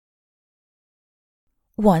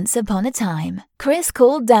Once upon a time, Chris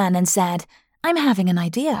called Dan and said, "I'm having an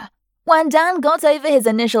idea." When Dan got over his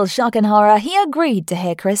initial shock and horror, he agreed to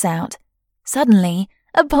hear Chris out. Suddenly,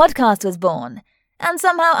 a podcast was born, and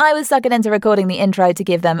somehow I was suckered into recording the intro to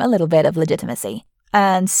give them a little bit of legitimacy.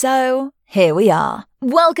 And so, here we are.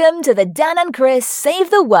 Welcome to the Dan and Chris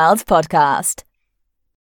Save the World podcast.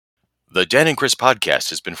 The Dan and Chris podcast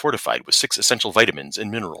has been fortified with 6 essential vitamins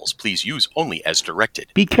and minerals. Please use only as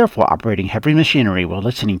directed. Be careful operating heavy machinery while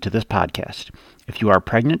listening to this podcast. If you are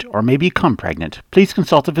pregnant or may become pregnant, please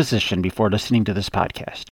consult a physician before listening to this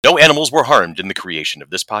podcast. No animals were harmed in the creation of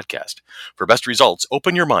this podcast. For best results,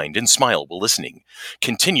 open your mind and smile while listening.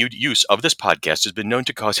 Continued use of this podcast has been known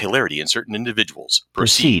to cause hilarity in certain individuals.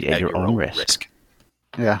 Proceed at your own risk.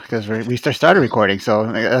 Yeah, because we started recording, so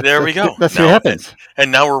there we go. That's what happens.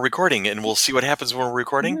 And now we're recording, and we'll see what happens when we're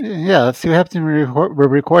recording. Yeah, let's see what happens when we're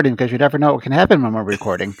recording, because you never know what can happen when we're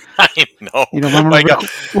recording. I know. You know, when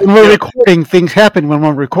we're recording, things happen when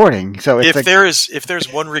we're recording. So it's if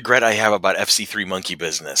there's one regret I have about FC3 Monkey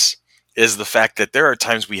Business, is the fact that there are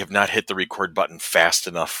times we have not hit the record button fast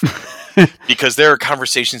enough. Because there are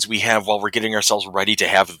conversations we have while we're getting ourselves ready to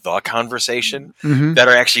have the conversation that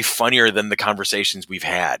are actually funnier than the conversations we've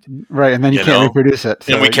had. Right, and then you can't reproduce it.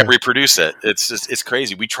 So, and we can't reproduce it. It's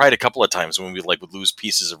crazy. We tried a couple of times when we would lose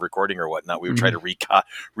pieces of recording or whatnot. We would try to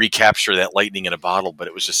recapture that lightning in a bottle, but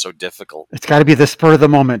it was just so difficult. It's got to be the spur of the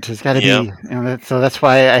moment. It's got to be. So that's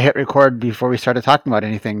why I hit record before we started talking about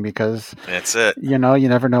anything, because that's it. You know, you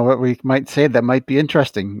never know what we might say that might be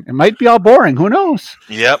interesting. It might be all boring. Who knows?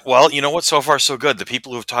 Yep. Well, you know what? So far, so good. The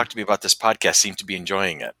people who have talked to me about this podcast seem to be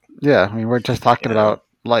enjoying it. Yeah, I mean, we're just talking about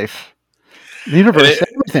life, the universe,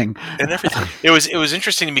 everything. It was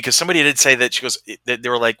interesting to me because somebody did say that they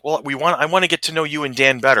were like, "Well, I want to get to know you and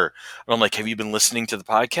Dan better." And I'm like, "Have you been listening to the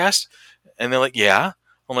podcast?" And they're like, "Yeah."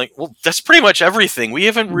 I'm like, "Well, that's pretty much everything. We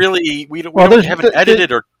haven't really haven't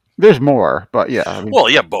edited or." There's more, but yeah. I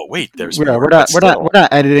mean, but wait, there's more. We're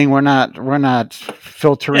not editing. We're not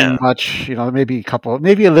filtering much. You know, maybe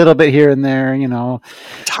a little bit here and there. You know,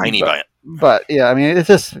 tiny bit. But yeah, I mean,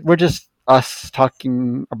 we're just us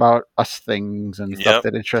talking about us things and stuff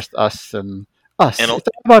that interest us and us. And it's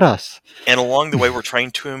about us. And along the way, we're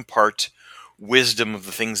trying to impart wisdom of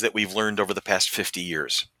the things that we've learned over the past 50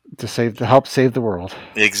 years. To help save the world.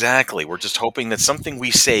 Exactly. We're just hoping that something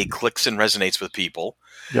we say clicks and resonates with people.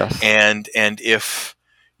 Yes. And if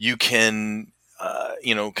you can,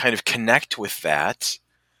 kind of connect with that,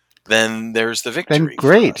 then there's the victory. Then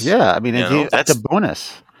great. Yeah. I mean, that's a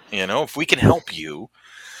bonus. You know, if we can help you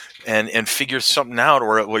and figure something out,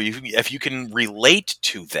 or if you can relate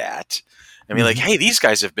to that, I mean, like, hey, these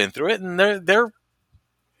guys have been through it, and they're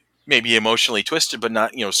maybe emotionally twisted, but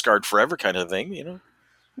not, scarred forever kind of thing,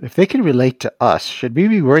 If they can relate to us, should we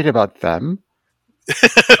be worried about them?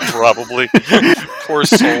 Probably. Poor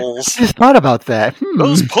souls. I just thought about that.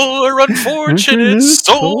 Those poor unfortunate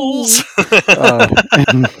souls.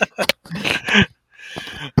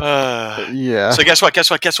 Yeah. So guess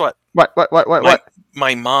what? What?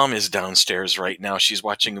 My mom is downstairs right now. She's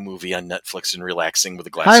watching a movie on Netflix and relaxing with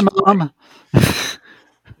a glass Hi, of Mom.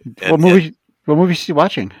 What movie is she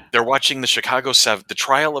watching? They're watching the Chicago 7, the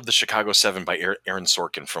Trial of the Chicago 7 by Aaron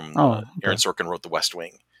Sorkin from Aaron Sorkin wrote The West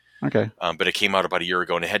Wing. Okay. But it came out about a year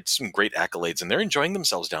ago and it had some great accolades, and they're enjoying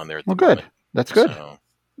themselves down there. Good. Moment. That's good. So,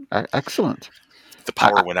 excellent. The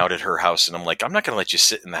power went out at her house, and I'm like, I'm not going to let you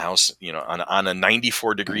sit in the house, on a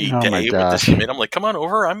 94-degree day with this. I'm like, come on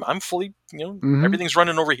over. I'm fully, everything's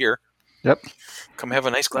running over here. Yep. Come have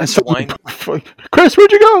a nice glass of wine. Chris,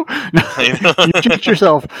 where'd you go? You jinxed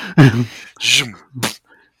yourself.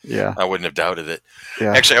 Yeah. I wouldn't have doubted it.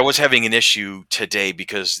 Yeah. Actually, I was having an issue today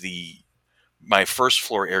because my first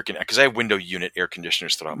floor because I have window unit air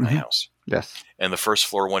conditioners throughout my house. Yes. And the first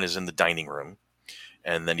floor one is in the dining room,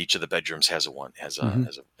 and then each of the bedrooms has one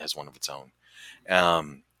of its own.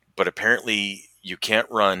 But apparently you can't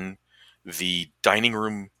run the dining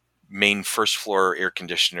room main first floor air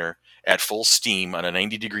conditioner at full steam on a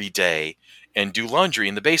 90-degree day and do laundry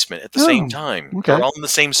in the basement at the same time. Okay. They're all in the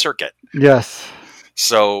same circuit. Yes.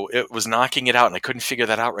 So it was knocking it out, and I couldn't figure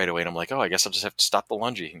that out right away. And I'm like, I guess I'll just have to stop the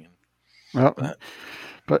laundry. Well,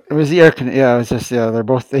 but it was the air conditioner. Yeah, it was just,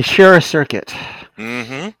 they share a circuit.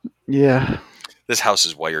 Mm-hmm. Yeah. This house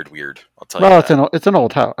is wired weird. I'll tell you that. Well, it's an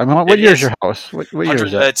old house. I mean, what year is your house? What year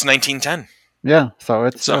is it? It's 1910. Yeah, so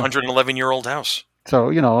it's a 111-year-old house. So,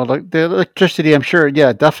 like the electricity, I'm sure,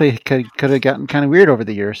 definitely could have gotten kind of weird over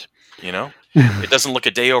the years. It doesn't look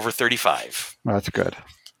a day over 35. Well, that's good.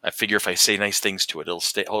 I figure if I say nice things to it,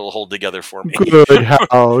 it'll hold together for me. Good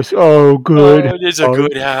house. Oh, good. It is a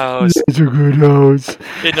good house. It's a good house.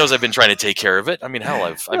 It knows I've been trying to take care of it. I mean, hell,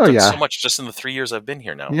 I've done so much just in the 3 years I've been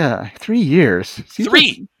here now. Yeah, 3 years.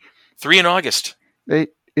 Three in August.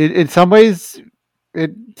 In some ways,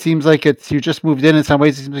 it seems like you just moved in. In some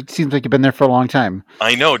ways, it seems like you've been there for a long time.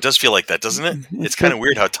 I know. It does feel like that, doesn't it? It's kind of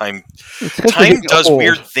weird how time does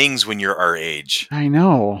weird things when you're our age. I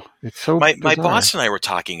know. It's so My boss and I were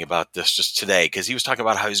talking about this just today because he was talking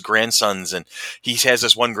about how his grandsons, and he has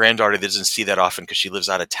this one granddaughter that doesn't see that often because she lives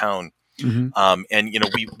out of town. Mm-hmm. And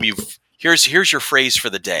here's your phrase for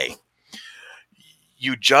the day.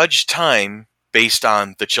 You judge time based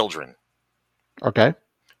on the children. Okay.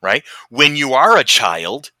 Right? When you are a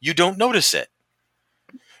child, you don't notice it.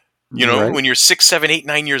 You know, when you're 6, 7, 8,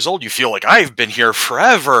 9 years old, you feel like I've been here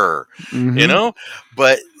forever, you know,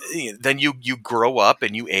 but then you grow up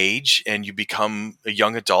and you age and you become a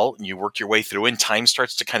young adult and you work your way through and time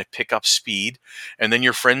starts to kind of pick up speed. And then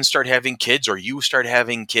your friends start having kids or you start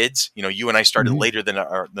having kids. You know, you and I started later than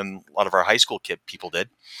a lot of our high school people did.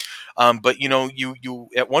 But, you know, you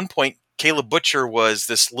at one point, Caleb Butcher was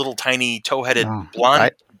this little tiny toe-headed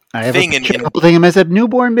blonde I have thing. holding him as a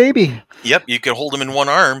newborn baby. Yep, you could hold him in one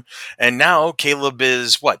arm. And now Caleb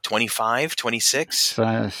is, 25, 26?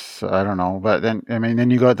 I don't know. But then, I mean,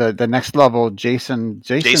 then you go to the next level. Jason's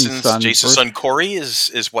son Corey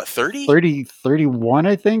is what, 30? 31,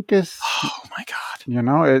 I think. Oh, my God. You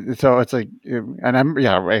know, so it's like,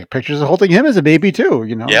 and pictures of holding him as a baby, too,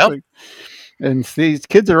 you know. Yeah. And these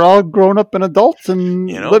kids are all grown up and adults and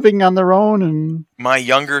living on their own. And my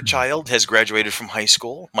younger child has graduated from high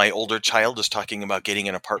school. My older child is talking about getting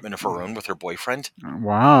an apartment of her own with her boyfriend.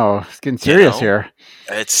 Wow, it's getting serious here.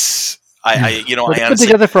 It's they've been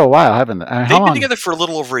together for a while, haven't they? They've been together for a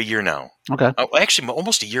little over a year now. Okay, actually,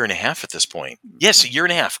 almost a year and a half at this point. Yes, a year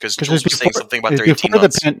and a half because Jules was saying something about their 18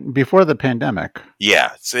 months before the pandemic.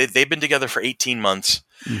 Yeah, so they've been together for 18 months.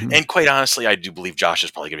 And quite honestly, I do believe Josh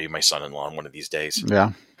is probably going to be my son-in-law one of these days.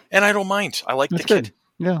 Yeah, and I don't mind. I like the kid.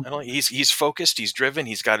 Yeah, he's focused. He's driven.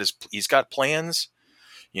 He's got plans.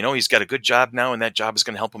 You know, he's got a good job now, and that job is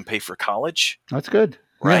going to help him pay for college. That's good,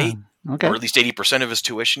 right? Yeah. Okay, or at least 80% of his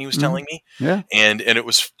tuition. He was telling me. Yeah, and it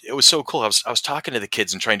was so cool. I was talking to the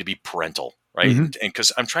kids and trying to be parental, right? And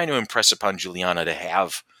because I'm trying to impress upon Juliana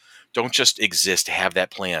don't just exist, to have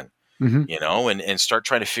that plan. You know, and start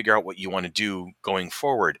trying to figure out what you want to do going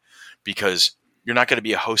forward, because you're not going to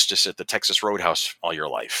be a hostess at the Texas Roadhouse all your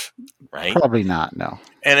life, right? Probably not, no.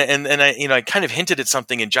 And I kind of hinted at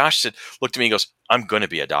something, and Josh looked at me and goes, "I'm going to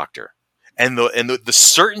be a doctor," and the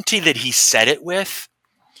certainty that he said it with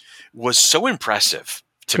was so impressive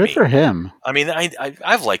to me. Good for him. I mean,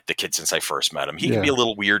 I've liked the kid since I first met him. He can be a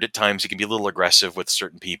little weird at times. He can be a little aggressive with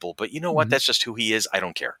certain people, but you know what? That's just who he is. I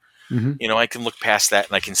don't care. You know, I can look past that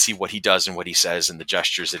and I can see what he does and what he says and the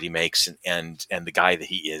gestures that he makes and the guy that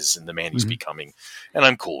he is and the man he's becoming. And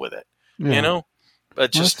I'm cool with it, you know,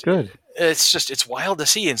 but just, that's good. It's wild to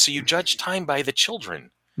see. And so you judge time by the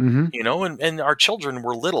children, you know, and our children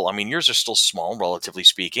were little. I mean, yours are still small, relatively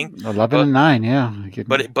speaking. 11 and 9. Yeah.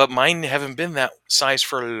 But mine haven't been that size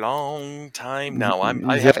for a long time now.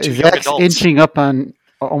 I have 2 young Zach's adults. inching up on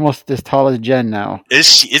almost as tall as Jen now.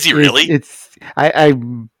 Is he really? I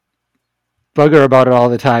bug her about it all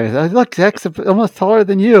the time. Look, Zach's almost taller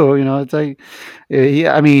than you. You know, it's like,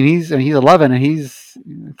 he's 11 and he's,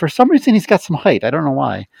 for some reason, he's got some height. I don't know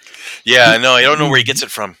why. Yeah, no, I don't know where he gets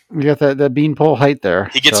it from. You got the beanpole height there.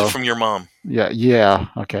 He gets it from your mom. Yeah.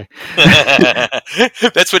 Okay.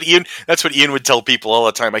 That's what Ian would tell people all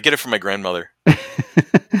the time. I get it from my grandmother.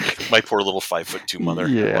 My poor little 5'2" mother.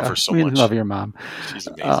 Yeah, I love her so we much. Love your mom. She's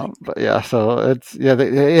amazing. But yeah, so it's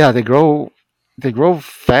they grow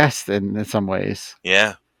fast in some ways.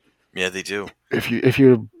 Yeah, they do. If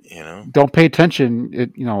you don't pay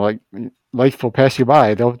attention, like life will pass you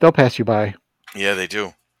by. They'll pass you by. Yeah, they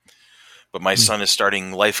do. But my son is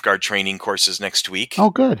starting lifeguard training courses next week. Oh,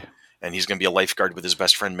 good. And he's going to be a lifeguard with his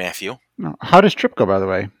best friend Matthew. How does trip go, by the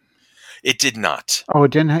way? It did not. Oh,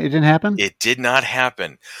 it didn't happen? It did not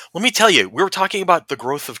happen. Let me tell you, we were talking about the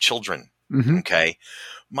growth of children. Okay.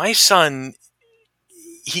 My son,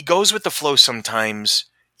 he goes with the flow sometimes,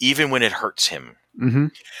 even when it hurts him.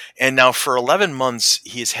 And now for 11 months,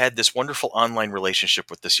 he has had this wonderful online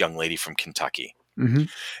relationship with this young lady from Kentucky.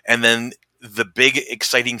 And then the big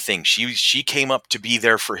exciting thing, she came up to be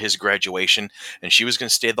there for his graduation, and she was going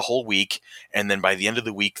to stay the whole week. And then by the end of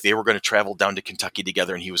the week, they were going to travel down to Kentucky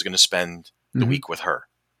together, and he was going to spend the week with her.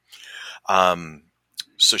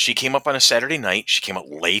 So she came up on a Saturday night. She came up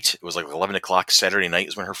late. It was like 11 o'clock Saturday night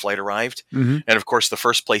is when her flight arrived. Mm-hmm. And of course, the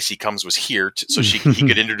first place he comes was here, so he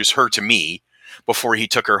could introduce her to me before he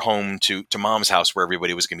took her home to Mom's house where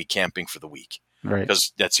everybody was going to be camping for the week. Right.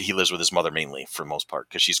 Because he lives with his mother mainly for the most part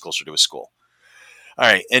because she's closer to his school. All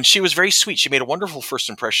right. And she was very sweet. She made a wonderful first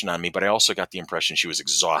impression on me, but I also got the impression she was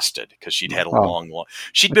exhausted because she'd had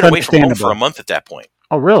she'd been away from home for a month at that point.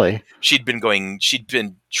 Oh, really? She'd been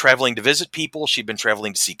traveling to visit people. She'd been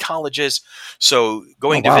traveling to see colleges. So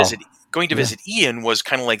going to visit Ian was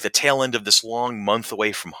kind of like the tail end of this long month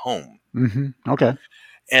away from home. Mm-hmm. Okay.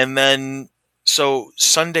 And then, so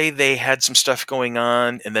Sunday they had some stuff going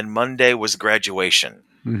on, and then Monday was graduation.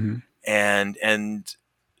 Mm-hmm. And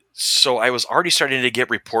so I was already starting to get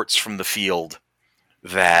reports from the field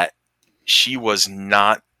that she was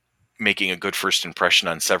not making a good first impression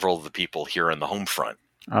on several of the people here on the home front.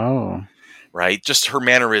 Oh. Right? Just her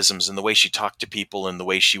mannerisms and the way she talked to people and the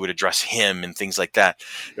way she would address him and things like that.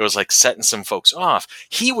 It was like setting some folks off.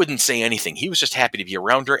 He wouldn't say anything. He was just happy to be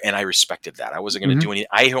around her, and I respected that. I wasn't going to do anything.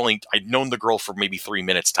 I'd known the girl for maybe 3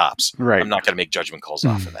 minutes tops. Right. I'm not going to make judgment calls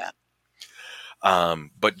off of that.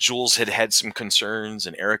 But Jules had some concerns,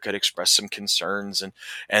 and Eric had expressed some concerns,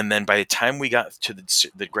 and then by the time we got to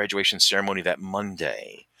the graduation ceremony that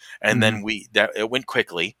Monday, and then it went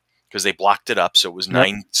quickly because they blocked it up, so it was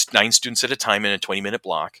nine students at a time in a 20-minute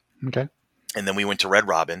block. Okay, and then we went to Red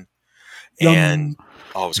Robin, and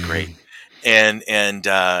it was great, and did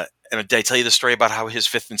I tell you the story about how his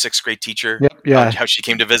 5th and 6th grade teacher, how she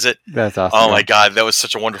came to visit? That's awesome. Oh my God, that was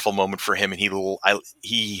such a wonderful moment for him, and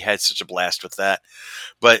he had such a blast with that.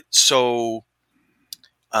 But so,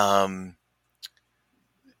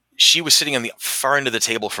 she was sitting on the far end of the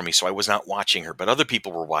table from me, so I was not watching her, but other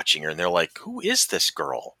people were watching her, and they're like, "Who is this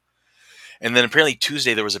girl?" And then apparently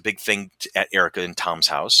Tuesday there was a big thing at Erica and Tom's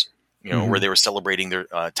house, where they were celebrating their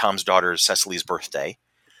Tom's daughter Cecily's birthday.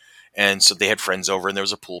 And so they had friends over, and there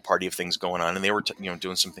was a pool party of things going on, and they were,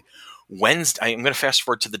 doing something. Wednesday, I'm going to fast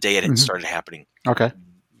forward to the day it started happening. Okay.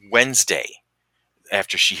 Wednesday,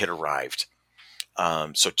 after she had arrived,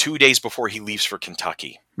 so 2 days before he leaves for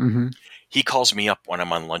Kentucky, he calls me up when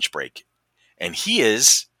I'm on lunch break, and he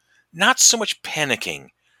is not so much panicking,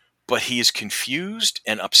 but he is confused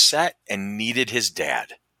and upset and needed his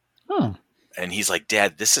dad. Oh. And he's like,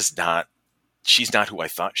 "Dad, she's not who I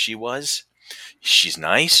thought she was. She's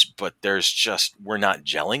nice, but we're not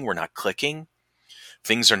gelling. We're not clicking.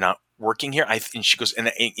 Things are not working here." And she goes, and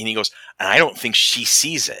he goes, "And I don't think she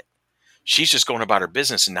sees it. She's just going about her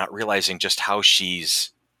business and not realizing just how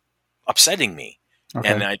she's upsetting me." Okay.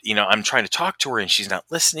 And I'm trying to talk to her, and she's not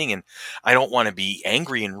listening, and I don't want to be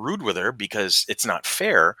angry and rude with her because it's not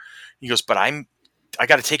fair. He goes, "But I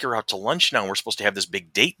got to take her out to lunch now. We're supposed to have this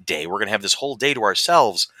big date day. We're going to have this whole day to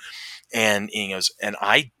ourselves." And he goes, "And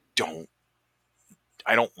I don't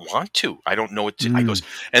want to. I don't know what to." I goes,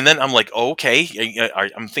 and then I'm like, "Oh, okay."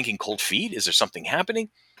 I'm thinking cold feet. Is there something happening?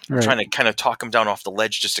 Right. I'm trying to kind of talk him down off the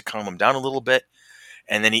ledge just to calm him down a little bit.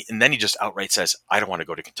 And then he just outright says, "I don't want to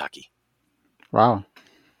go to Kentucky." Wow.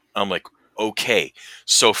 I'm like, okay.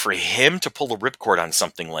 So for him to pull the ripcord on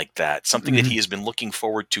something like that, something that he has been looking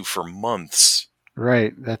forward to for months.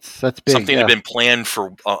 Right. That's big. Something that had been planned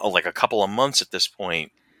for like a couple of months at this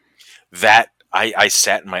point. That I just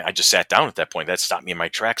sat down at that point. That stopped me in my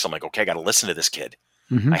tracks. I'm like, okay, I got to listen to this kid.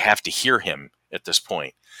 I have to hear him at this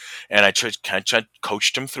point. And I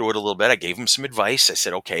coached him through it a little bit. I gave him some advice. I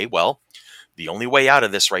said, okay, well, the only way out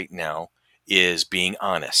of this right now is being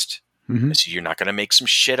honest. So you're not going to make some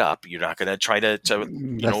shit up. You're not going to try to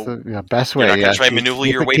best way. You're not going to try to maneuver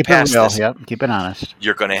your way past this. Yep, keep it honest.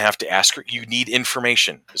 You're going to have to ask her. You need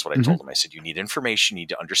information, is what I told him. I said, you need information. You need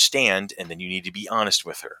to understand, and then you need to be honest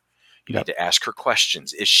with her. You need to ask her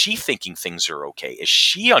questions. Is she thinking things are okay? Is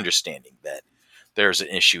she understanding that there's an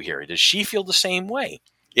issue here? Does she feel the same way?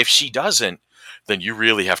 If she doesn't, then you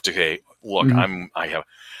really have to, hey, look,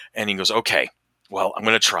 and he goes, okay. Well, I'm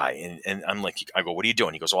going to try. And I'm like, I go, what are you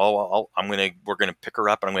doing? He goes, well, we're going to pick her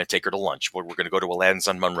up and I'm going to take her to lunch. We're going to go to Aladdin's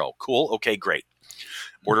on Monroe. Cool. Okay, great.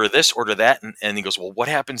 Order this, order that. And he goes, well, what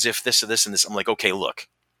happens if this or this and this? I'm like, okay, look,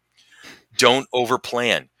 don't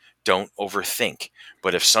overplan. Don't overthink.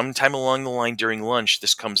 But if sometime along the line during lunch,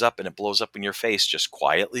 this comes up and it blows up in your face, just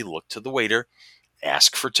quietly look to the waiter,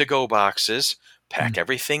 ask for to-go boxes, pack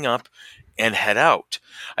everything up, and head out.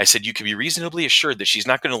 I said, you can be reasonably assured that she's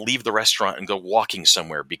not going to leave the restaurant and go walking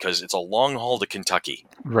somewhere because it's a long haul to Kentucky.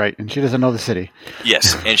 Right. And she doesn't know the city.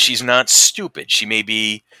 Yes. And she's not stupid. She may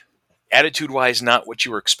be attitude-wise not what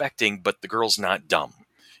you were expecting, but the girl's not dumb.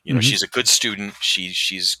 She's a good student.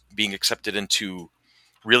 She's being accepted into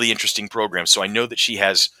really interesting programs. So I know that she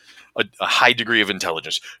has a high degree of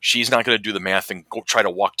intelligence. She's not going to do the math and go try to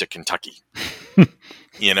walk to Kentucky.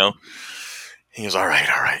 You know? He goes, all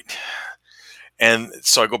right. And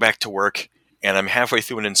so I go back to work, and I'm halfway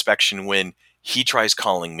through an inspection when he tries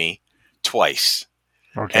calling me twice.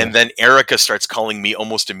 Okay. And then Erica starts calling me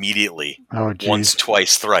almost immediately. Oh, geez. Once,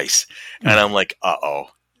 twice, thrice. And I'm like, uh-oh,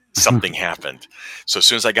 something happened. So as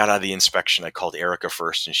soon as I got out of the inspection, I called Erica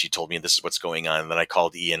first, and she told me this is what's going on. And then I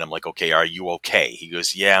called Ian. I'm like, okay, are you okay? He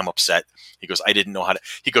goes, yeah, I'm upset. He goes, I didn't know how to.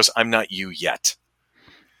 He goes, I'm not you yet.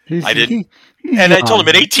 I didn't. And I told him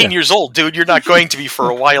at 18 years old, dude, you're not going to be for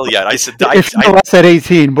a while yet. I said, if you know us at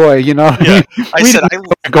 18, boy, you know. Yeah. I said,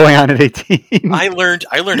 going on at 18. I learned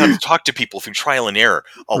how to talk to people through trial and error.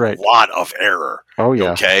 A lot of error. Oh,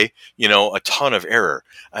 yeah. Okay. You know, a ton of error.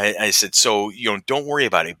 I said, so, you know, don't worry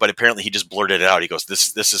about it. But apparently he just blurted it out. He goes,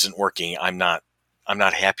 this isn't working. I'm not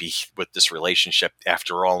happy with this relationship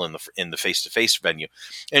after all in the face-to-face venue.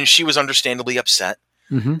 And she was understandably upset.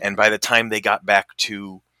 Mm-hmm. And by the time they got back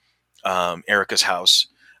to Erica's house,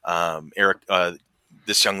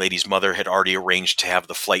 this young lady's mother had already arranged to have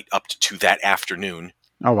the flight up to that afternoon.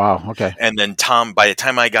 Oh, wow. Okay. And then Tom, by the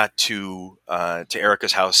time I got to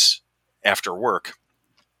Erica's house after work,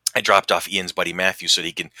 I dropped off Ian's buddy Matthew so that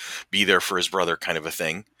he can be there for his brother, kind of a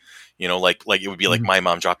thing. You know, like it would be like my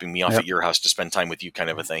mom dropping me off at your house to spend time with you, kind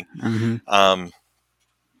of a thing. Mm-hmm.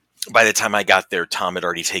 By the time I got there, Tom had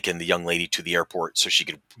already taken the young lady to the airport so she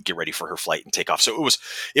could get ready for her flight and take off. So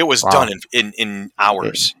it was done in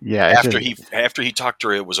hours. Yeah. After he talked to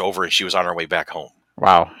her, it was over and she was on her way back home.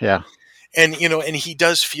 Wow. Yeah. And, you know, and he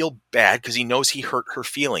does feel bad because he knows he hurt her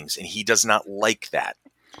feelings and he does not like that.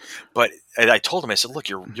 But I told him, I said, look,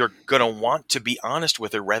 you're going to want to be honest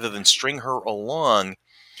with her rather than string her along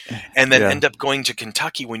and then end up going to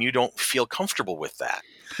Kentucky when you don't feel comfortable with that.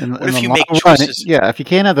 What if you make choices? If you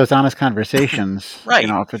can't have those honest conversations, right? You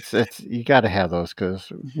know, if it's you got to have those because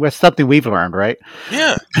it's something we've learned, right?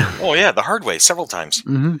 Yeah. Oh, yeah, the hard way several times.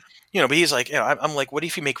 Mm-hmm. You know, but he's like, you know, I'm like, what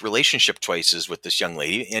if you make relationship choices with this young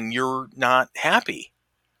lady and you're not happy?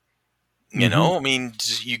 You know, I mean,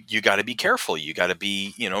 you got to be careful. You got to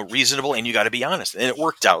be, you know, reasonable, and you got to be honest. And it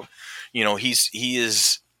worked out. You know, he's.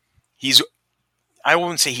 I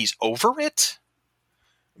wouldn't say he's over it,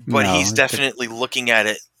 but he's definitely looking at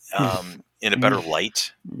it in a better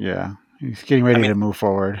light. Yeah, he's getting ready to move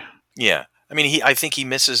forward. Yeah, I mean, I think he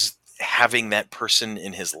misses having that person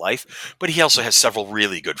in his life, but he also has several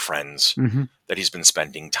really good friends that he's been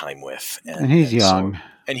spending time with, and he's young.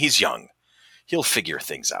 He's young. He'll figure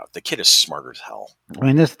things out. The kid is smart as hell. I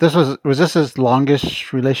mean, this was this his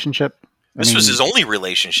longest relationship? This was his only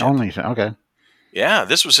relationship. Okay. Yeah,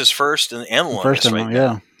 this was his first and longest.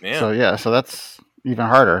 So that's even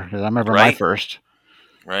harder because I remember my first.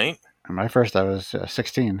 Right. And my first, I was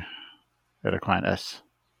 16 at Aquinas.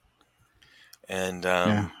 And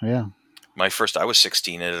my first, I was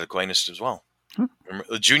 16 at Aquinas as well. Remember,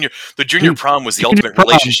 the junior prom was the ultimate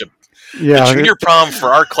relationship. Yeah, the junior prom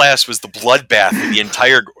for our class was the bloodbath of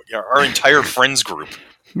our entire friends group.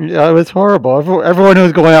 Yeah, it was horrible. Everyone who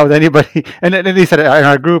was going out with anybody, and he said in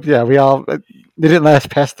our group, we all they didn't last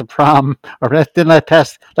past the prom, or didn't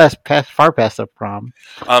last far past the prom.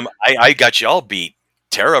 I got you all beat.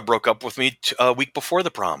 Tara broke up with me a week before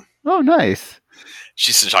the prom. Oh, nice.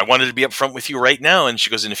 She says, I wanted to be up front with you right now. And she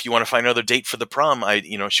goes, and if you want to find another date for the prom, I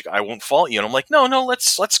won't fault you. And I'm like, no,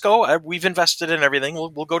 let's go. We've invested in everything.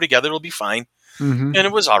 We'll go together. It'll be fine. Mm-hmm. And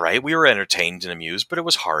it was all right. We were entertained and amused, but it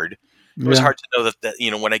was hard. It was hard to know that,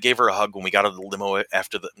 when I gave her a hug, when we got out of the limo when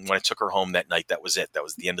I took her home that night, that was it. That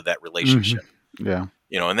was the end of that relationship. Mm-hmm.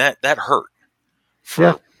 Yeah. And that hurt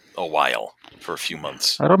for a while, for a few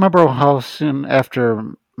months. I don't remember how soon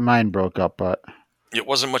after mine broke up, but it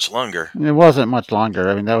wasn't much longer. It wasn't much longer.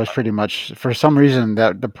 I mean, that was pretty much, for some reason,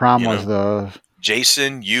 that the prom was the...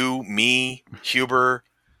 Jason, you, me, Huber,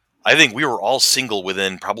 I think we were all single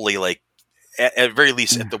within probably at very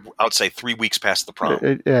least at the outside 3 weeks past the prom.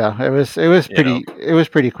 It was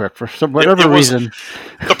pretty quick for whatever reason.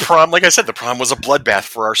 The prom, like I said, the prom was a bloodbath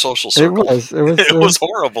for our social circle. It was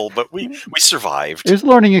horrible, but we survived. It was a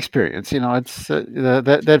learning experience. It's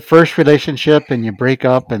that first relationship, and you break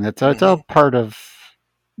up, and it's all part of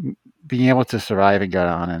being able to survive and get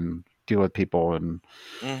on and deal with people. And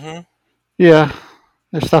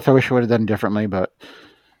there's stuff I wish I would have done differently, but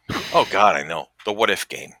oh God, I know the what if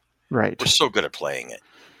game. Right. We're so good at playing it,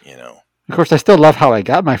 Of course, I still love how I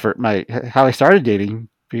got how I started dating.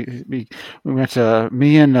 Me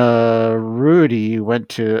and Rudy went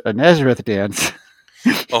to a Nazareth dance.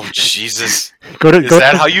 Oh Jesus! Is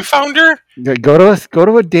that how you found her? Go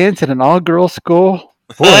to a dance at an all-girls school.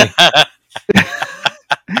 Boy,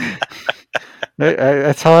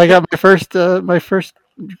 That's how I got my first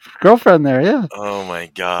girlfriend there. Yeah. Oh my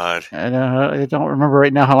God. And I don't remember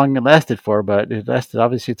right now how long it lasted for, but it lasted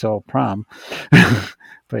obviously till prom.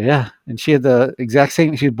 But yeah, and she had the exact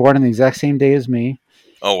same. She was born on the exact same day as me.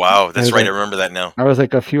 Oh wow, that's right. Like, I remember that now. I was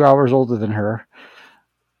like a few hours older than her.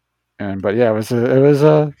 But yeah, it was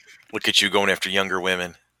Look at you going after younger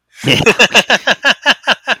women.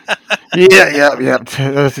 yeah.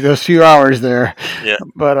 Those few hours there. Yeah.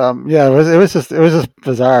 But yeah, it was just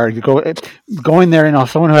bizarre. You going there,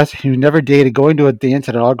 someone who never dated, going to a dance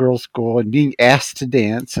at an all girls school and being asked to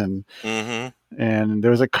dance, and and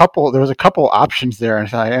there was a couple options there, and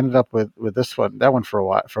so I ended up with that one for a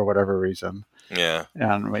while for whatever reason. Yeah.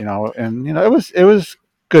 And it was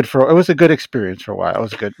good it was a good experience for a while. It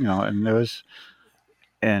was good, and it was,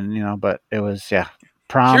 but it was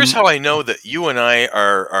prom. Here's how I know that you and I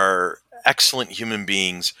are excellent human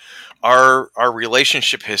beings. Our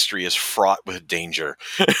relationship history is fraught with danger.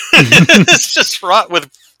 It's just fraught with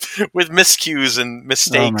miscues and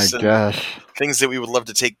mistakes and things that we would love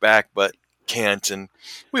to take back but can't. And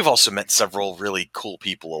we've also met several really cool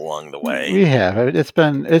people along the way. We have. It's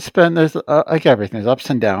been there's like everything. There's ups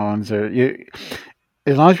and downs.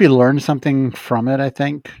 As long as we learn something from it, I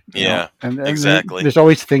think. Yeah, and exactly. There's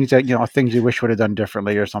always things that things you wish would have done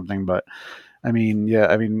differently or something. But I mean,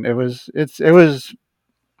 it was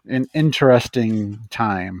an interesting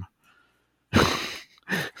time.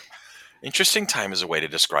 Interesting time is a way to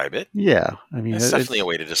describe it. Yeah, I mean, it's definitely a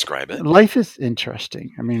way to describe it. Life is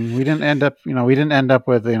interesting. I mean, we didn't end up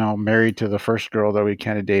with married to the first girl that we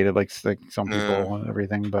kind of dated, like some people and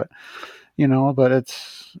everything. But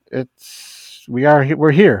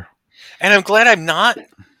we're here, and I'm glad I'm not.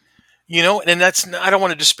 And I don't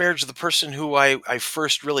want to disparage the person who I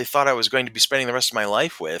first really thought I was going to be spending the rest of my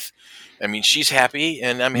life with. I mean, she's happy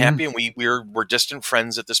and I'm happy, and we're distant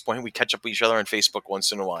friends at this point. We catch up with each other on Facebook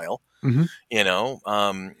once in a while, and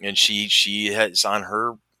she is on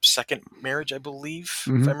her second marriage, I believe,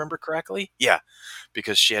 if I remember correctly. Yeah,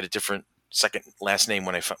 because she had a different second last name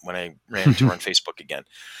when I ran into her on Facebook again.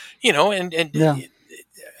 And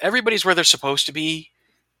everybody's where they're supposed to be.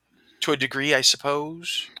 To a degree, I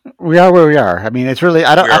suppose. We are where we are. I mean, it's really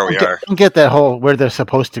I don't get that whole where they're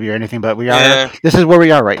supposed to be or anything, but we are. Yeah. This is where we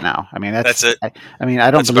are right now. I mean, that's it. I mean, I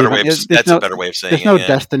don't believe that's a better way of saying it. There's no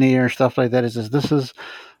destiny or stuff like that. It's just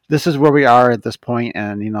this is where we are at this point,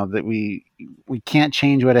 and that we can't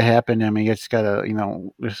change what had happened. I mean, it's gotta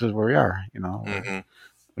this is where we are.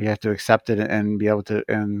 We have to accept it and be able to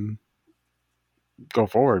and go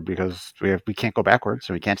forward because we can't go backwards,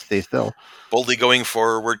 so we can't stay still. Boldly going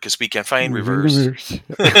forward because we can't find reverse.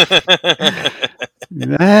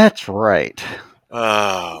 That's right.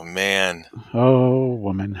 Oh man. Oh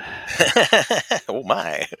woman. Oh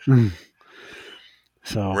my.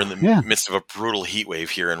 So we're in the midst of a brutal heat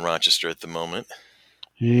wave here in Rochester at the moment.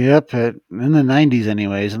 Yep, in the 90s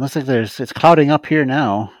anyways. And looks like it's clouding up here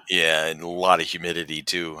now. Yeah, and a lot of humidity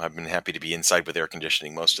too. I've been happy to be inside with air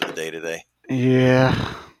conditioning most of the day today.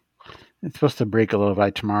 Yeah. It's supposed to break a little by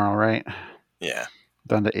tomorrow, right? Yeah.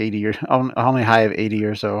 Down to 80 or only high of 80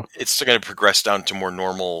 or so. It's still going to progress down to more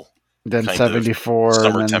normal then 74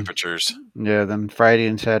 summer temperatures. Yeah, then Friday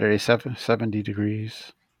and Saturday 70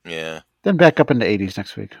 degrees. Yeah. Then back up in the 80s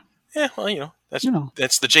next week. Yeah, well,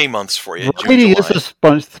 that's the J months for you. Variety is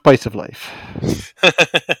the spice of life.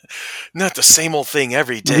 Not the same old thing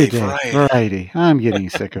every day. Variety. I'm getting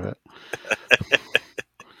sick of it.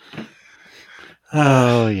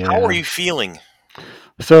 Oh yeah. How are you feeling?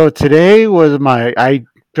 So today was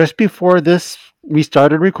just before we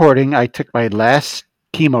started recording, I took my last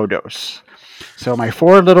chemo dose. So my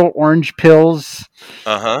 4 little orange pills,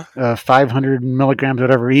 500 milligrams,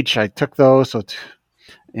 whatever each, I took those. So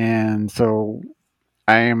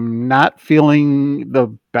I am not feeling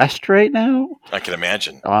the best right now. I can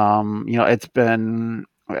imagine. It's been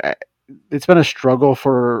a struggle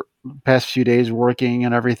for the past few days working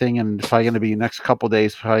and everything, and it's probably going to be next couple of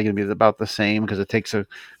days probably going to be about the same because it takes a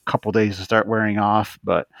couple of days to start wearing off.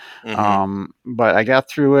 But but I got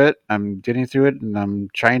through it. I'm getting through it, and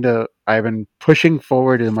I've been pushing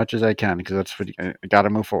forward as much as I can because that's what I got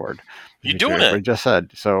to move forward. You're doing it. I just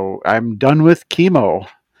said so. I'm done with chemo.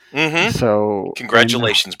 So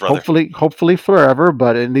congratulations, brother. Hopefully forever,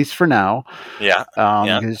 but at least for now. Yeah.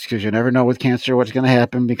 Because you never know with cancer what's going to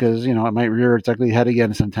happen because it might rear its ugly head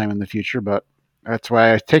again sometime in the future. But that's why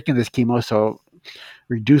I was taking this chemo, so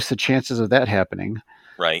reduce the chances of that happening.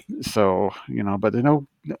 Right. So but the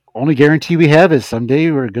only guarantee we have is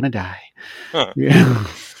someday we're going to die. Huh. Yeah.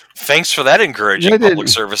 Thanks for that encouraging public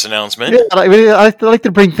service announcement. Yeah, I like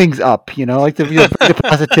to bring things up. I like to bring the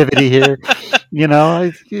positivity here.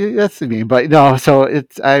 that's me. But no, so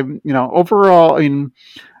overall, I mean,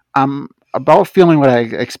 I'm about feeling what I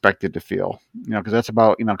expected to feel, because that's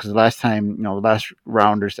about, because the last time, the last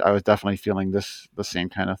rounders, I was definitely feeling the same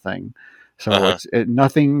kind of thing. So Uh-huh. it's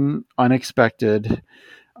nothing unexpected,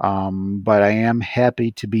 but I am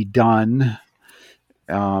happy to be done,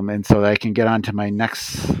 and so that I can get on to my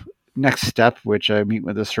next step, which I meet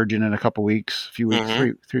with a surgeon in a couple weeks, few weeks,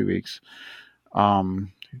 Mm-hmm. 3 weeks,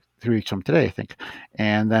 um, 3 weeks from today, I think,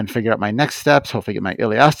 and then figure out my next steps. Hopefully, get my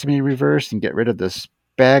ileostomy reversed and get rid of this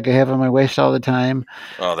bag I have on my waist all the time.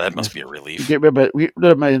 Oh, that must be a relief. Get rid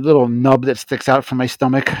of my little nub that sticks out from my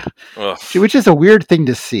stomach, Ugh. which is a weird thing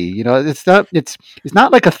to see. It's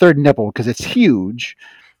not like a third nipple because it's huge.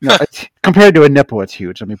 It's, compared to a nipple, it's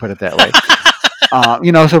huge. Let me put it that way.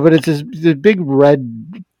 But it's this big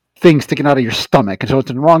red thing sticking out of your stomach, and so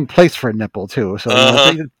it's in the wrong place for a nipple too. So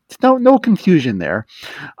it's no confusion there.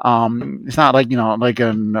 It's not like like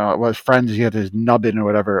in with Friends, he had his nubbin or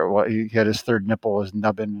whatever. He had his third nipple, his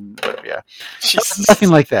nubbin. Yeah, nothing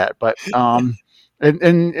like that. But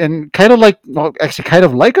and kind of like, well, actually, kind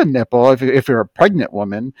of like a nipple if you're a pregnant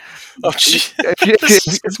woman. Oh, geez.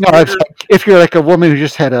 If you're like a woman who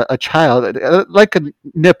just had a child, like a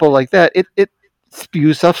nipple like that, it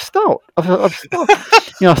spews of stuff.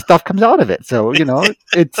 Stuff comes out of it. So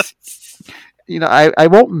it's I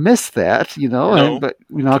won't miss that. No, but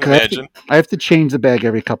can imagine. I have to change the bag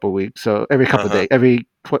every couple of weeks. So every couple of days, every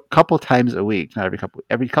couple times a week, not every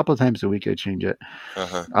couple of times a week I change it.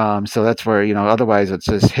 So that's where otherwise it's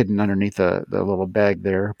just hidden underneath the little bag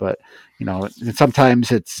there. But and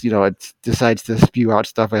sometimes it decides to spew out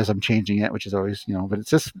stuff as I'm changing it, which is always but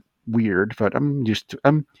it's just weird. But I'm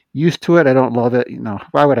used to it. I don't love it.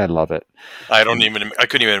 Why would I love it? I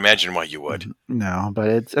couldn't even imagine why you would. No, but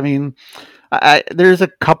it's, I mean, there's a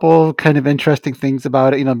couple kind of interesting things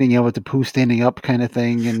about it, being able to poo standing up kind of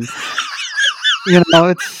thing. And,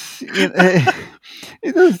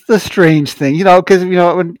 it's the strange thing, because,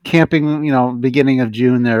 when camping, beginning of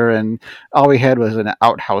June there, and all we had was an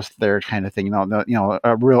outhouse there kind of thing,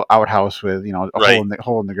 a real outhouse with, a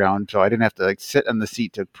hole in the ground. So I didn't have to like sit on the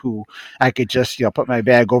seat to poo. I could just, put my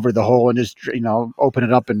bag over the hole and just, open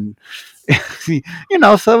it up and, so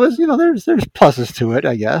it was, there's pluses to it,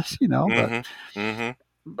 I guess,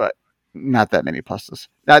 but not that many pluses.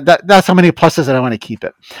 That's how many pluses that I want to keep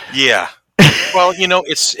it. Yeah. Well,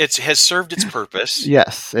 it has served its purpose.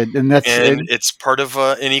 Yes, and it's part of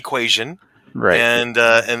an equation, right? And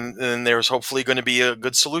there's hopefully going to be a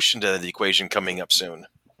good solution to the equation coming up soon.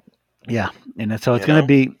 Yeah, and so it's going to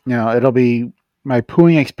be, it'll be, my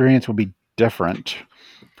pooing experience will be different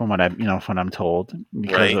from what I'm told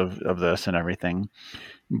because of this and everything.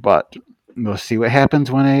 But we'll see what happens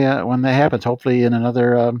when that happens. Hopefully, in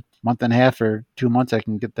another month and a half or 2 months, I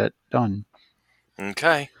can get that done.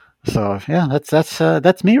 Okay. So yeah,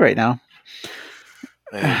 that's me right now.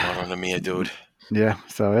 Hey, me, dude. Yeah,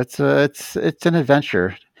 so it's an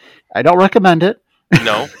adventure. I don't recommend it.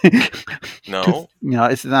 No.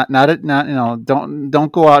 It's not.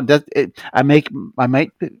 Don't go out. I might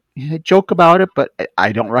joke about it, but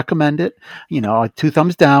I don't recommend it. 2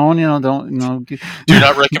 thumbs down. Don't. Do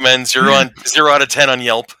not recommend 0 out of 10 on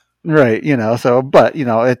Yelp. Right. So, but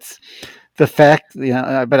it's the fact.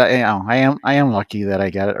 But I am lucky that I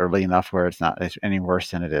got it early enough where it's not any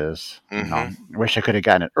worse than it is. I wish I could have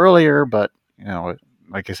gotten it earlier, but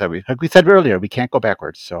like I said, like we said earlier, we can't go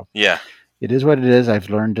backwards. So yeah. It is what it is. I've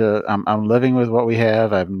learned to. I'm living with what we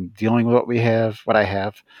have. I'm dealing with what I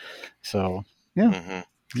have. So yeah,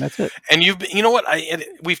 that's it. And you know what?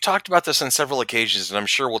 We've talked about this on several occasions, and I'm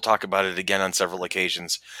sure we'll talk about it again on several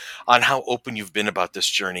occasions, on how open you've been about this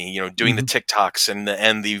journey. Doing the TikToks and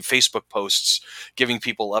the Facebook posts, giving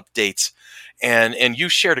people updates, and you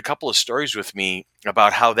shared a couple of stories with me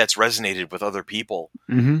about how that's resonated with other people.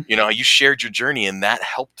 You shared your journey, and that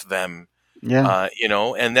helped them. Yeah.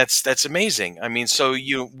 And that's amazing. I mean, so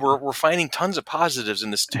we're finding tons of positives in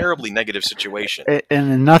this terribly negative situation.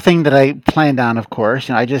 And nothing that I planned on, of course.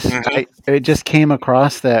 I just it just came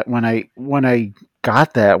across that when I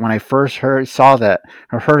got that, when I first heard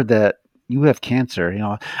that you have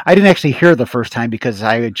cancer. I didn't actually hear the first time because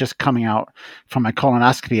I was just coming out from my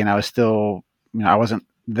colonoscopy and I was still, I wasn't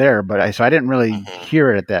there, but so I didn't really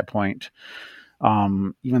hear it at that point.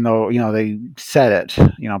 Even though they said it,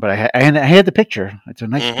 but I had the picture. It's a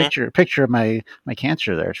nice picture of my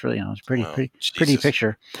cancer there. It's really it's pretty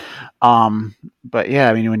picture. But yeah,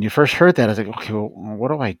 I mean, when you first heard that, I was like, okay, well, what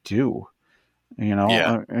do I do?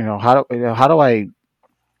 How do I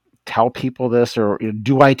tell people this, or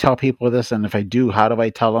do I tell people this? And if I do, how do I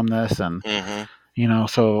tell them this? And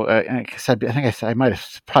So like I said, I might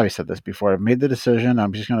have probably said this before. I've made the decision.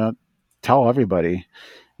 I'm just going to tell everybody,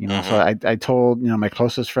 So I told, my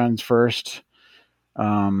closest friends first,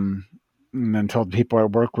 and then told people I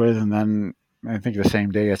work with. And then I think the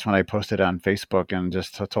same day, that's when I posted on Facebook and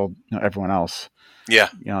just told everyone else. Yeah.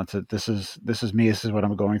 This is me. This is what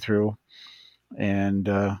I'm going through. And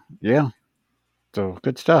so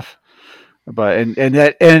good stuff. But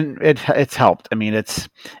it's helped. I mean, it's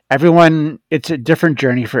a different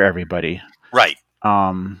journey for everybody. Right.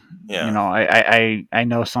 I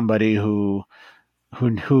know somebody who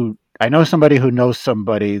knows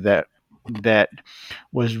somebody that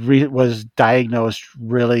was diagnosed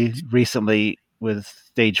really recently with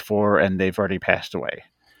stage 4, and they've already passed away.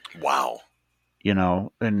 Wow.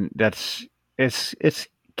 And it's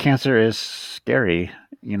cancer is scary.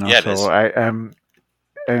 Yeah, so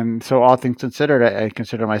and so all things considered, I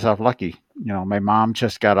consider myself lucky. My mom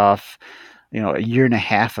just got off, a year and a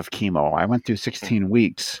half of chemo. I went through 16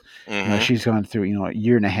 weeks. She's gone through, a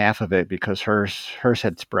year and a half of it because hers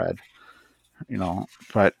had spread.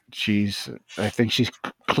 But I think she's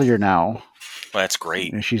clear now. Well, that's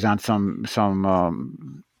great. And she's on some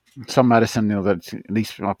medicine, that's at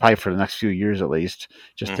least probably for the next few years at least,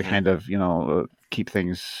 just to kind of keep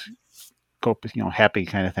things happy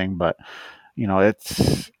kind of thing. But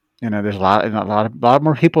it's there's a lot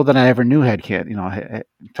more people than I ever knew had cancer.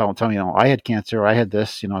 Tell me, I had cancer, or I had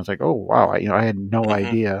this. It's like, oh wow, I had no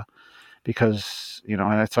idea, because and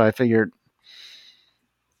that's why I figured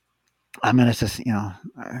I'm gonna just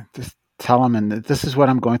tell them, and this is what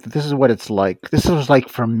I'm going through. This is what it's like. This was like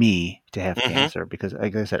for me to have cancer, because,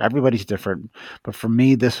 like I said, everybody's different, but for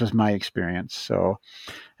me, this was my experience. So,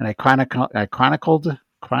 and I chronicled it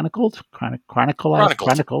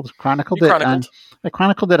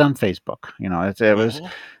on Facebook. It was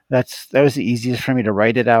that was the easiest for me to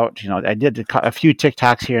write it out. I did a few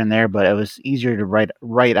TikToks here and there, but it was easier to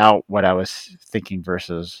write out what I was thinking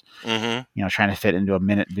versus trying to fit into a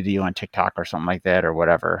minute video on TikTok or something like that or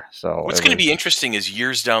whatever. So what's going to be interesting is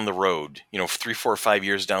years down the road, 3, 4, 5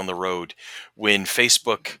 years down the road, when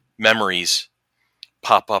Facebook memories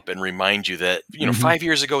pop up and remind you that 5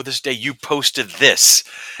 years ago this day you posted this.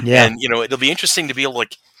 And it'll be interesting to be able to,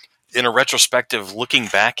 like, in a retrospective, looking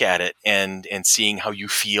back at it and seeing how you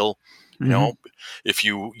feel. If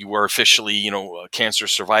you were officially a cancer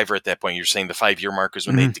survivor at that point. You're saying the 5-year mark is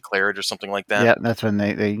when they declare it or something like that. Yeah, that's when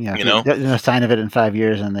they a sign of it in 5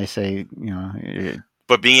 years, and they say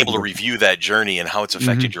but being able to review that journey and how it's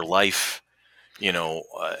affected your life,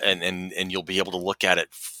 and you'll be able to look at it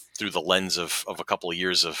through the lens of a couple of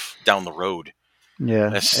years of down the road.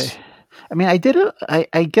 Yeah. I mean, I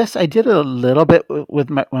guess I did a little bit with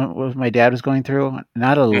my dad was going through,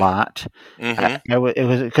 not a lot. It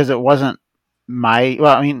was because it wasn't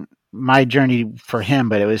my journey for him,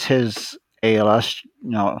 but it was his ALS.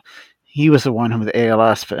 He was the one who was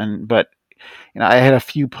ALS, but I had a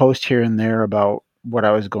few posts here and there about what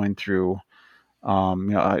I was going through. How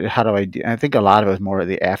do I do? I think a lot of it was more of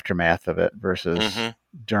the aftermath of it versus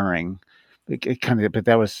during. But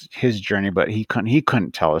that was his journey. But he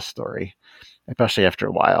couldn't tell his story, especially after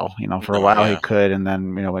a while. For a while he could, and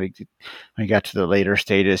then when he got to the later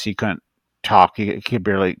stages, he couldn't talk. He could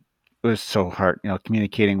barely. It was so hard.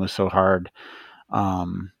 Communicating was so hard.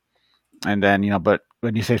 And then but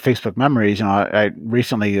when you say Facebook memories, I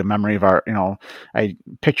recently a memory of our I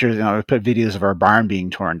pictures I put videos of our barn being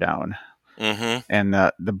torn down, and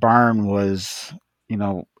the barn was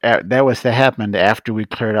that happened after we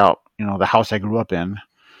cleared out the house I grew up in.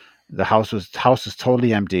 The house was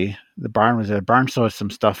totally empty. The barn still had some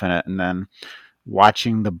stuff in it, and then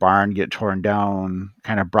watching the barn get torn down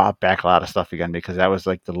kind of brought back a lot of stuff again, because that was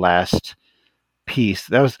like the last piece.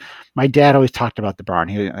 That was my dad always talked about the barn.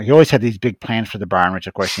 He always had these big plans for the barn, which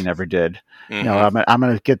of course he never did. I'm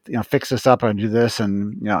going to get fix this up and do this,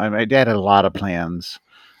 and my dad had a lot of plans.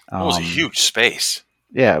 It was a huge space.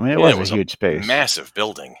 Yeah, I mean it was a huge space, massive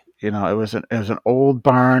building. It was an old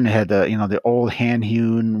barn. It had the old hand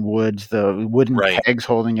hewn woods, the wooden pegs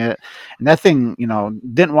holding it, and that thing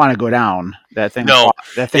didn't want to go down. That thing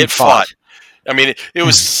fought. I mean, it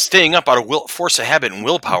was staying up out of force of habit and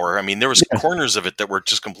willpower. I mean, there was corners of it that were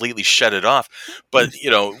just completely shedded off. But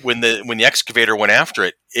when the excavator went after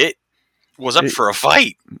it, it was up for a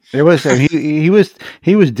fight. It was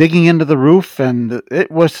he was digging into the roof, and it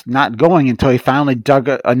was not going until he finally dug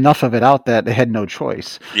enough of it out that it had no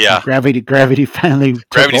choice. Yeah, gravity finally.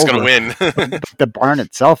 Gravity's going to win. The barn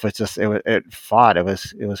itself, it fought. It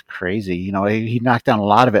was crazy. He knocked down a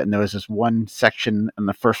lot of it, and there was this one section on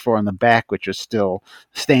the first floor in the back which was still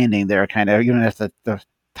standing there, kind of even if the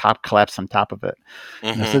top collapsed on top of it.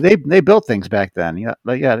 Mm-hmm. So they built things back then. Yeah,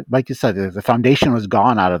 like you said, the foundation was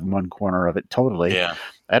gone out of one corner of it totally. Yeah.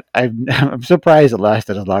 I'm surprised it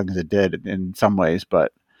lasted as long as it did in some ways,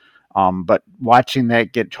 but watching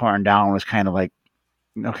that get torn down was kind of like,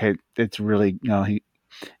 okay, it's really,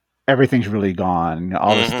 everything's really gone.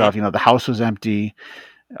 All the stuff, the house was empty.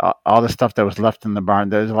 All the stuff that was left in the barn,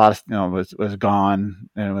 there's a lot of, was gone,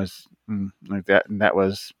 and it was like that, and that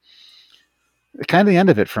was kind of the end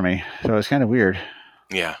of it for me. So it was kind of weird.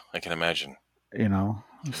 Yeah, I can imagine.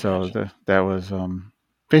 So that was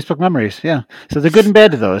Facebook memories. Yeah. So they're good and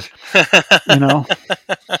bad to those. But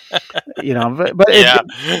Yeah.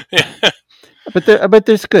 But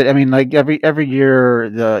there's good. I mean, like every year,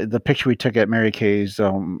 the picture we took at Mary Kay's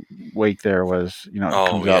wake there was,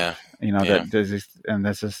 comes up. That there's this, and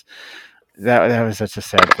this is that was such a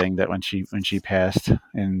sad thing that when she passed,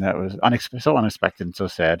 and that was so unexpected and so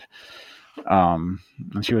sad. And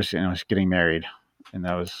she was getting married, and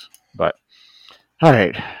that was. But all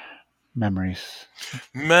right, memories.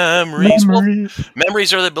 Well,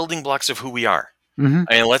 memories are the building blocks of who we are. Mm-hmm.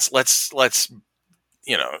 I mean, let's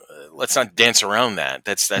not dance around that.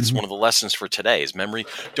 That's one of the lessons for today is memory.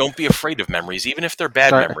 Don't be afraid of memories, even if they're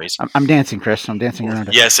bad memories. I'm dancing, Chris. I'm dancing around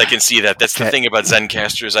it. Yes, I can see that. That's the thing about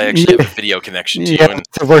Zencaster I actually have a video connection to. Yeah,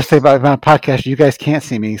 that's the worst thing about my podcast. You guys can't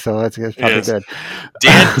see me, so that's probably good.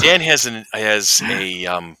 Dan has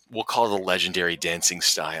a we'll call it a legendary dancing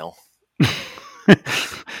style.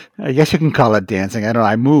 I guess you can call it dancing. I don't know.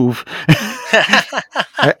 I move.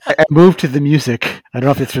 I move to the music. I don't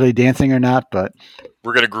know if it's really dancing or not, but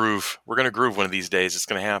we're gonna groove. We're gonna groove one of these days. It's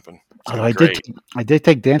gonna happen. Although I did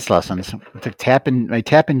take dance lessons. I took tap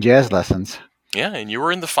and jazz lessons. Yeah, and you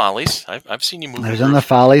were in the Follies. I've seen you move. I was in the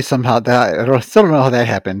Follies somehow. I still don't know how that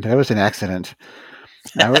happened. That was an accident.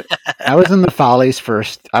 I was in the Follies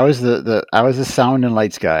first. I was the sound and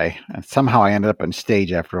lights guy, and somehow I ended up on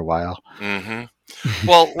stage after a while. Mm-hmm.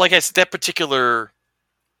 Well, like I said, that particular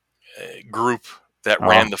group that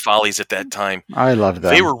ran the Follies at that time, I loved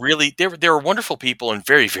them. They were really they were wonderful people and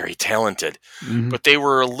very, very talented, but they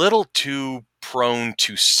were a little too prone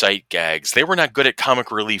to sight gags. They were not good at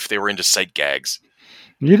comic relief. They were into sight gags.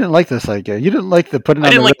 You didn't like the sight gag. You didn't like the putting. I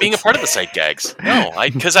didn't like being a part of the sight gags. No,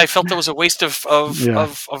 because I felt it was a waste of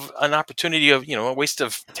an opportunity of a waste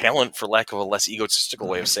of talent, for lack of a less egotistical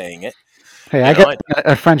way of saying it. Hey, I got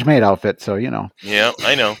a French maid outfit, so Yeah,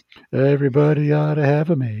 I know. Everybody ought to have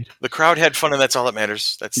a maid. The crowd had fun, and that's all that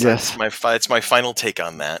matters. That's my final take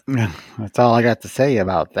on that. That's all I got to say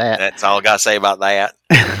about that. That's all I got to say about that.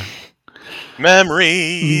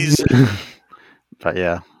 Memories. But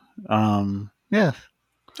yeah.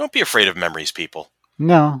 Don't be afraid of memories, people.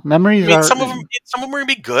 No, memories are... Some of them are going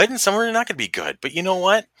to be good, and some are not going to be good. But you know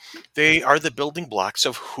what? They are the building blocks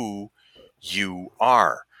of who you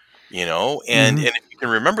are. And if you can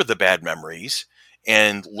remember the bad memories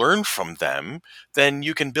and learn from them, then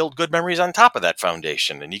you can build good memories on top of that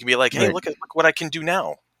foundation. And you can be like, hey, look what I can do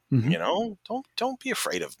now. Don't be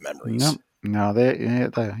afraid of memories. No,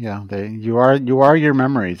 you are your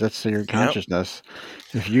memories. That's your consciousness.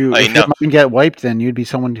 If your mind get wiped, then you'd be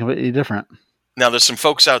someone completely different. Now, there's some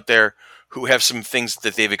folks out there who have some things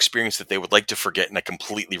that they've experienced that they would like to forget, and I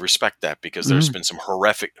completely respect that because there's been some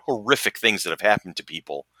horrific things that have happened to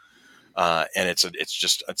people. And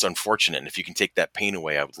it's unfortunate. And if you can take that pain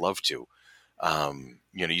away, I would love to.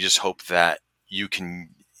 You just hope that you can,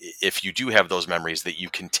 if you do have those memories, that you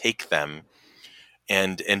can take them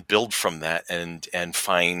and build from that and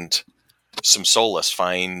find some solace,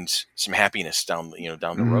 find some happiness down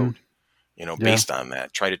the road, based on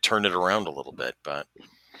that. Try to turn it around a little bit. But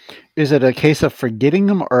is it a case of forgetting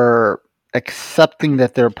them or accepting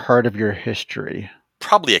that they're part of your history?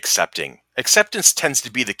 Probably accepting. Acceptance tends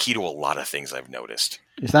to be the key to a lot of things I've noticed.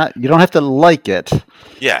 It's not, you don't have to like it.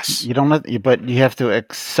 Yes. You don't have, but you have to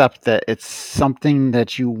accept that it's something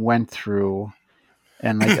that you went through,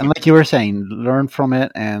 and like you were saying, learn from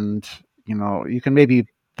it, and you can maybe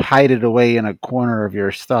hide it away in a corner of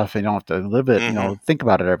your stuff, and you don't have to live it. Think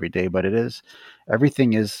about it every day. But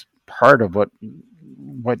everything is part of what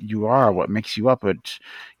you are, what makes you up, what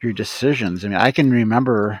your decisions. I mean, I can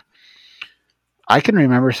remember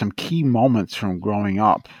some key moments from growing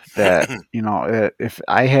up that, if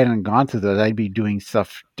I hadn't gone through those, I'd be doing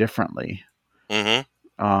stuff differently.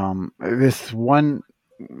 This one,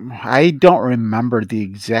 I don't remember the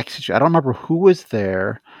exact situation. I don't remember who was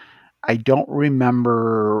there. I don't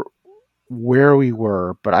remember where we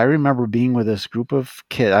were, but I remember being with this group of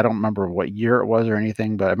kids. I don't remember what year it was or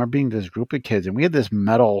anything, but I remember being with this group of kids, and we had this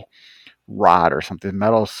metal rod or something,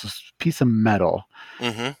 piece of metal.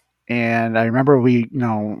 and I remember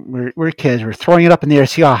we're kids. We're throwing it up in the air,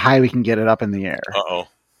 see how high we can get it up in the air. Uh-oh.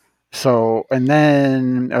 So, and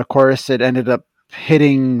then of course it ended up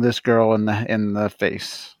hitting this girl in the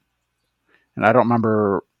face. And I don't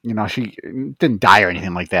remember, she didn't die or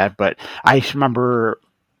anything like that, but I just remember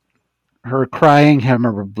her crying. I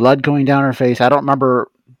remember blood going down her face. I don't remember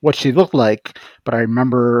what she looked like, but I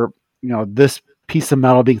remember, this piece of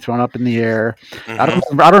metal being thrown up in the air. I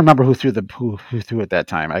don't remember who threw who threw it that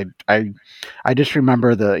time. I just remember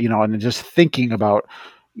and just thinking about,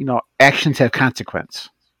 actions have consequence.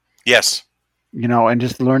 Yes. And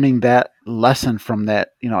just learning that lesson from that,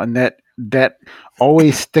 and that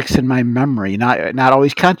always sticks in my memory. Not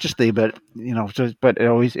always consciously, but but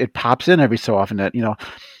it pops in every so often that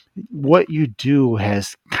what you do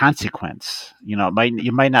has consequence. You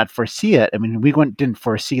might not foresee it. I mean, we didn't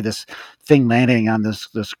foresee this thing landing on this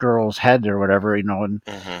girl's head or whatever. And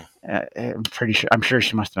I'm sure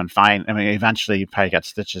she must have been fine. I mean, eventually you probably got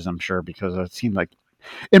stitches, I'm sure, because it seemed like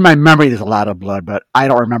in my memory there's a lot of blood, but I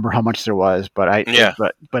don't remember how much there was. But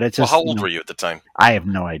but it's just. Well, how old were you at the time? I have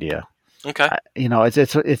no idea. Okay. I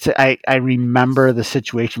remember the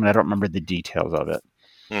situation, but I don't remember the details of it.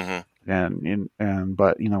 Mm-hmm.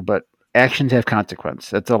 But actions have consequence.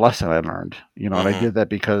 That's a lesson I learned. And I did that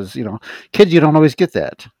because kids, you don't always get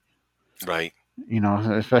that. Right.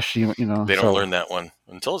 Especially they don't learn that one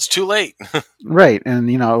until it's too late. Right, and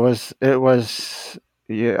it was.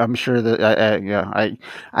 Yeah, I'm sure that I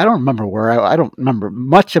don't remember I don't remember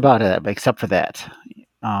much about it except for that.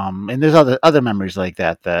 And there's other memories like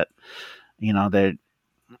that they're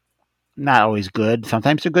not always good.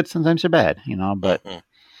 Sometimes they're good, sometimes they're bad. But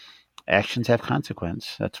actions have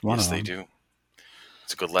consequence. That's one of them. Yes, they do.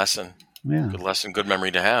 It's a good lesson. Yeah, good lesson, good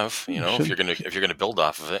memory to have. If you're gonna build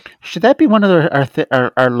off of it. Should that be one of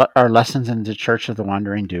our lessons in the Church of the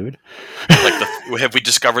Wandering Dude? Have we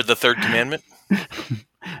discovered the third commandment?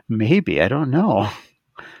 Maybe, I don't know.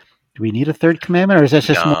 Do we need a third commandment, or is that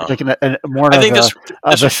just more like I think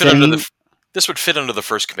this would fit under the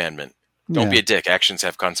first commandment. Don't be a dick. Actions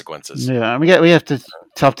have consequences. Yeah, we have to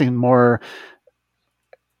something more.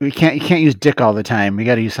 You can't use dick all the time. We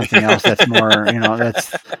got to use something else that's more,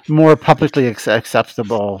 that's more publicly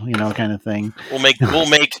acceptable, kind of thing. We'll make.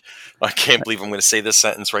 I can't believe I'm going to say this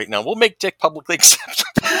sentence right now. We'll make dick publicly acceptable.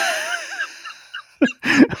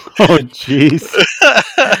 Oh, jeez.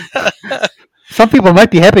 Some people might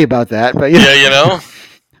be happy about that, but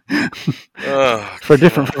for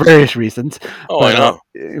various reasons. Oh, but, I know.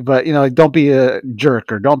 But don't be a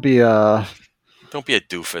jerk, or don't be a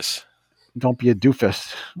doofus. Don't be a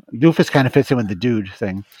doofus. Doofus kind of fits in with the dude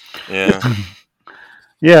thing. Yeah.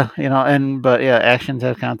 Yeah, actions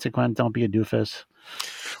have consequence. Don't be a doofus.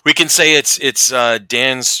 We can say it's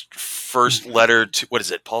Dan's first letter to, what is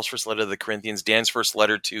it? Paul's first letter to the Corinthians. Dan's first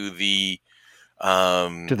letter to the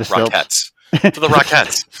Rockettes. To the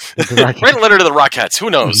Rockettes. Write a letter to the Rockettes. Who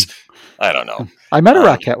knows? I don't know. I met a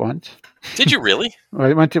Rockette once. Did you really?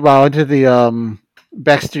 I went to the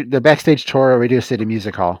backstage tour at Radio City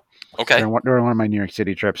Music Hall. Okay. During one of my New York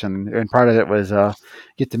City trips, and part of it was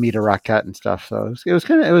get to meet a Rockette and stuff. So it was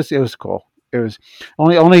cool. It was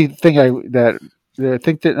only thing it wasn't that.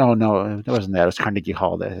 It was Carnegie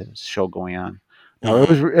Hall, that show going on. No, it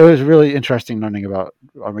was really interesting learning about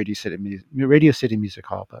Radio City Music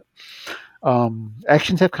Hall. But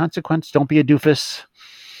actions have consequence. Don't be a doofus.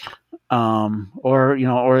 Or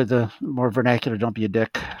the more vernacular, don't be a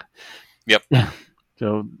dick. Yep.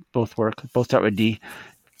 So both work. Both start with D.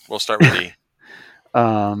 We'll start with D.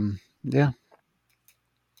 Yeah.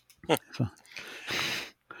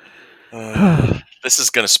 This is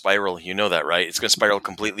going to spiral. You know that, right? It's going to spiral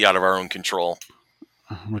completely out of our own control.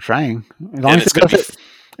 We're trying. As long as it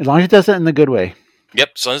does it in the good way. Yep.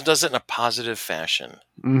 As long as it does it in a positive fashion.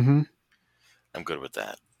 Mm-hmm. I'm good with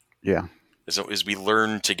that. Yeah. As we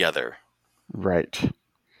learn together. Right.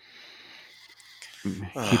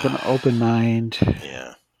 Keep an open mind.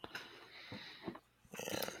 Yeah.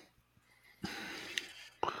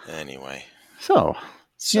 Anyway. So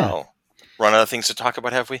run out of things to talk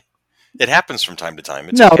about, have we? It happens from time to time.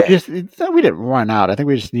 It's no, okay. We didn't run out. I think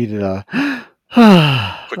we just needed a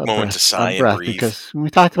quick moment to sigh and breathe, because we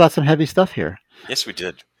talked about some heavy stuff here. Yes, we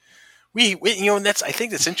did. We I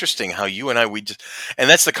think that's interesting how you and I and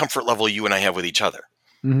that's the comfort level you and I have with each other.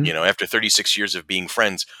 Mm-hmm. After 36 years of being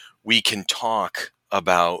friends, we can talk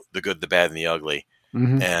about the good, the bad, and the ugly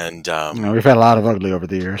Mhm. And We've had a lot of ugly over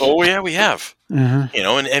the years. oh yeah, we have. Uh-huh.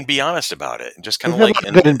 And be honest about it, and just kind We've of had a like, lot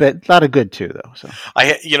of good and bad, a lot of good too, though. So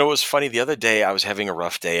it was funny the other day. I was having a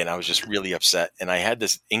rough day, and I was just really upset, and I had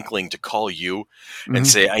this inkling to call you and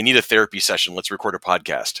say, I need a therapy session. Let's record a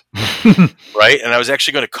podcast. Right. And I was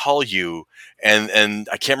actually going to call you, and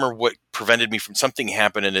I can't remember what prevented me from, something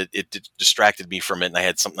happened, and it distracted me from it. And I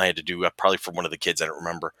had something I had to do, probably for one of the kids. I don't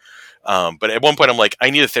remember. But at one point I'm like,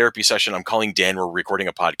 I need a therapy session. I'm calling Dan. We're recording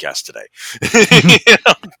a podcast today.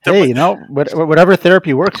 Hey, whatever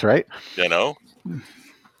therapy works, right?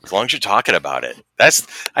 As long as you're talking about it.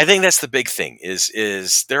 I think that's the big thing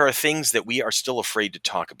is there are things that we are still afraid to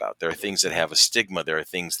talk about. There are things that have a stigma. There are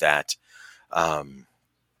things that,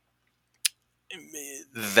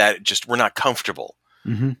 that just we're not comfortable,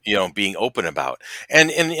 being open about.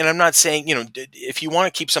 And I'm not saying, if you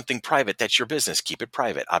want to keep something private, that's your business. Keep it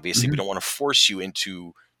private. Obviously, we don't want to force you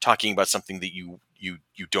into talking about something that you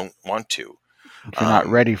don't want to. If you're not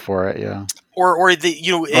ready for it, yeah. Or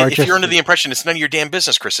if you're under the impression it's none of your damn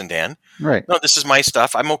business, Chris and Dan. Right. No, this is my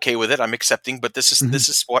stuff. I'm okay with it. I'm accepting, but this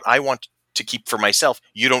is what I want to keep for myself.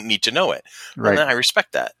 You don't need to know it. Right. Well, I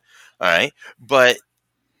respect that. All right. But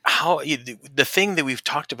the thing that we've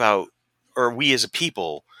talked about, or we as a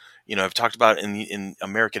people, have talked about in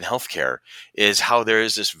American healthcare, is how there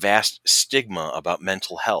is this vast stigma about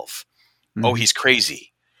mental health. Oh, he's crazy.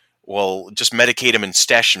 Well, just medicate him and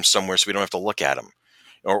stash him somewhere so we don't have to look at him.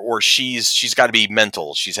 Or she's got to be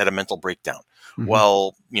mental. She's had a mental breakdown.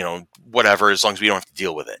 Well, whatever, as long as we don't have to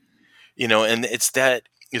deal with it. And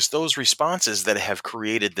it's those responses that have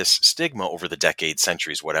created this stigma over the decades,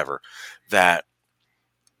 centuries, whatever, that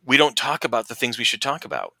we don't talk about the things we should talk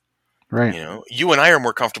about. Right. You and I are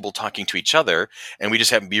more comfortable talking to each other, and we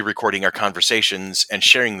just happen to be recording our conversations and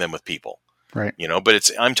sharing them with people. Right.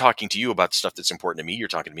 But I'm talking to you about stuff that's important to me. You're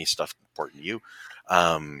talking to me stuff important to you.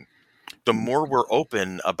 The more we're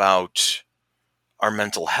open about our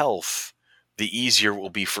mental health, the easier it will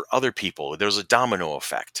be for other people. There's a domino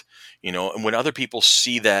effect, and when other people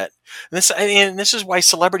see that, and this is why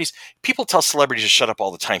people tell celebrities to shut up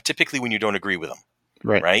all the time, typically when you don't agree with them.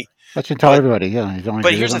 Right. That's what you tell everybody. Yeah.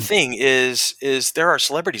 But here's the thing is there are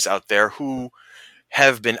celebrities out there who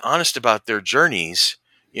have been honest about their journeys,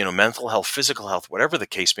 mental health, physical health, whatever the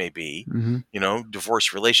case may be,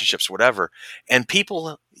 divorce, relationships, whatever. And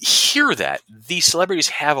people hear that these celebrities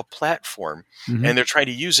have a platform and they're trying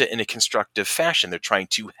to use it in a constructive fashion. They're trying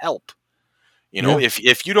to help,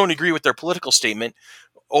 if you don't agree with their political statement,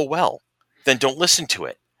 oh, well, then don't listen to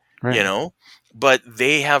it, right. But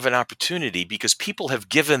they have an opportunity because people have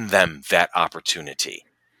given them that opportunity.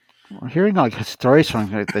 Hearing stories from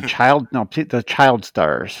the child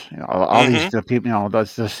stars, all these people,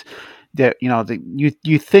 that's this, that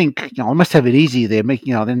you think they must have it easy. They make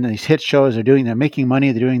then these hit shows they're making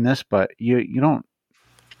money, they're doing this, but you don't,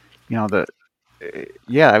 I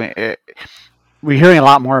mean, we're hearing a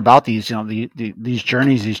lot more about these, these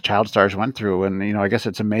journeys these child stars went through, and I guess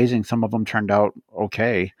it's amazing. Some of them turned out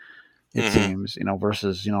okay. It seems,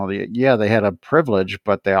 versus, they had a privilege,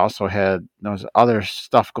 but they also had those other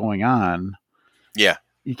stuff going on. Yeah.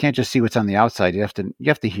 You can't just see what's on the outside. You have to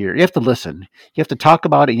hear, you have to listen, you have to talk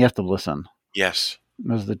about it, and you have to listen. Yes.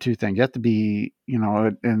 Those are the two things. You have to be,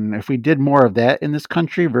 and if we did more of that in this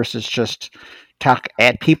country versus just talk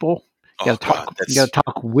at people, you got to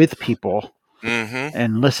talk with people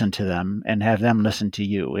and listen to them and have them listen to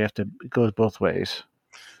you. It goes both ways.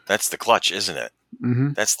 That's the clutch, isn't it?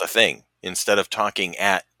 That's the thing. Instead of talking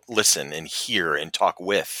at, listen and hear and talk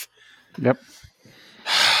with. Yep.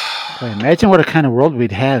 Imagine what a kind of world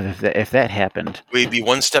we'd have if that happened. We'd be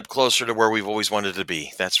one step closer to where we've always wanted to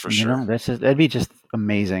be. That's for sure. That'd be just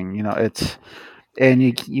amazing. And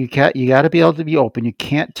you got to be able to be open. You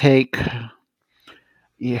can't take.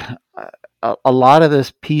 Yeah, a lot of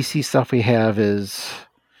this PC stuff we have it's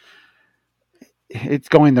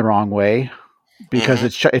going the wrong way because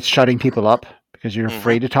it's shutting people up. Because you're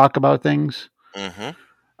afraid to talk about things, and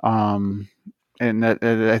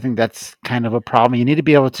I think that's kind of a problem. You need to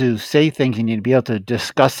be able to say things. You need to be able to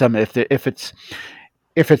discuss them. If it's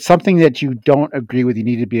something that you don't agree with, you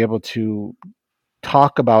need to be able to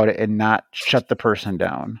talk about it and not shut the person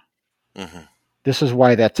down. This is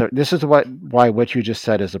why why what you just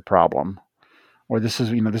said is a problem, or this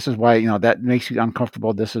is why that makes you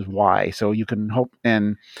uncomfortable. This is why. So you can hope,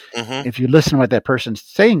 and if you listen to what that person's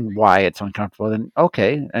saying, why it's uncomfortable, then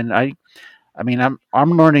okay. And I mean,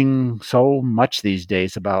 I'm learning so much these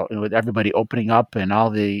days about with everybody opening up and all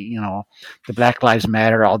the the Black Lives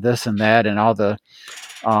Matter, all this and that, and all the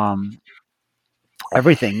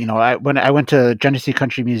everything. When I went to Genesee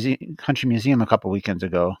Country Museum a couple weekends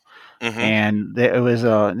ago, and it was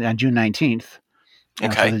on June 19th.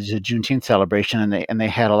 Okay. So there's a Juneteenth celebration, and they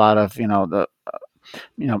had a lot of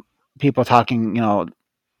people talking,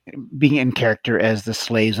 being in character as the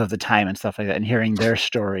slaves of the time and stuff like that, and hearing their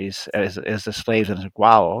stories as the slaves, and it's like,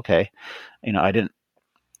 wow, okay, I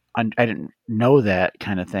didn't know that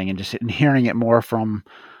kind of thing, and just hearing it more from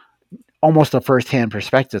almost a first-hand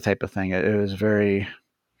perspective type of thing. It was very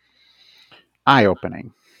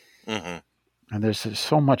eye-opening, and there's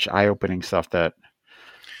so much eye-opening stuff that.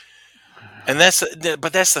 And that's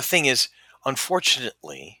the thing is,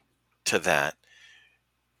 unfortunately, to that,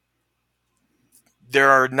 there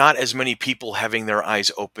are not as many people having their eyes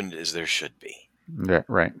opened as there should be. Yeah,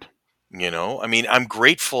 right. I mean, I'm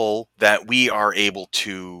grateful that we are able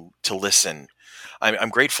to listen. I'm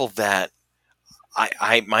grateful that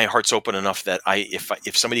my heart's open enough that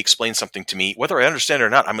if somebody explains something to me, whether I understand it or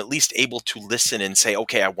not, I'm at least able to listen and say,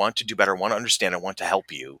 okay, I want to do better. I want to understand. I want to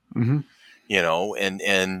help you.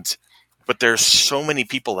 But there's so many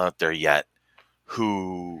people out there yet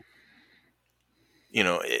who,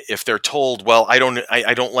 if they're told, well, I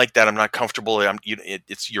don't like that, I'm not comfortable,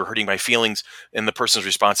 you're hurting my feelings, and the person's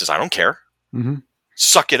response is, I don't care.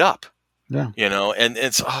 Suck it up. Yeah. And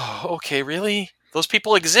it's, oh, okay, really? Those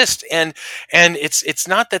people exist, and it's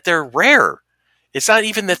not that they're rare. It's not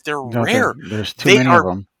even that they're rare. There's too many of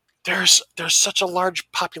them. There's such a large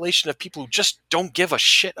population of people who just don't give a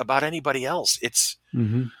shit about anybody else. It's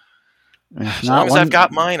as long as I've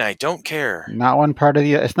got mine, I don't care. Not one part of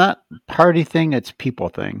it's not party thing, it's people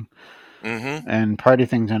thing. And party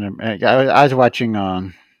things. I was watching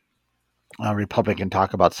a Republican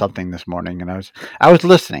talk about something this morning, and I was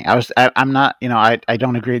listening. I'm not, I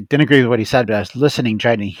didn't agree with what he said, but I was listening,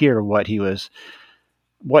 trying to hear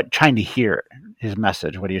trying to hear his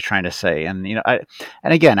message, what he was trying to say. And, and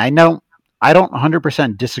again, I know I don't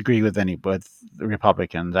 100% disagree with the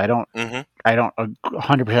Republicans. I don't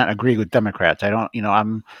 100% agree with Democrats. I don't,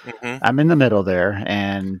 I'm in the middle there,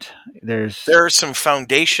 and there are some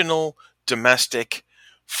foundational domestic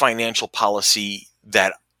financial policy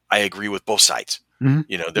that I agree with both sides.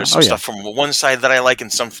 There's some stuff from one side that I like,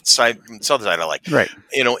 and some other side I like. Right.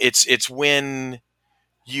 It's when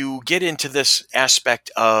you get into this aspect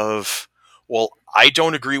of, well, I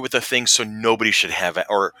don't agree with a thing, so nobody should have it,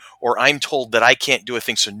 or I'm told that I can't do a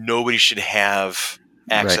thing, so nobody should have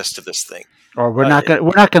access to this thing. Or we're not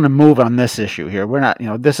going to move on this issue here. We're not,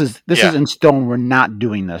 this is in stone. We're not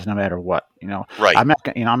doing this no matter what. Right. I'm not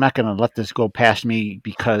going to let this go past me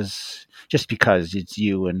because it's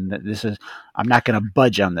you, and I'm not going to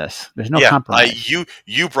budge on this. There's no compromise.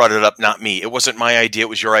 You brought it up, not me. It wasn't my idea. It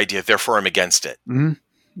was your idea. Therefore, I'm against it.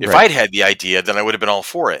 If I'd had the idea, then I would have been all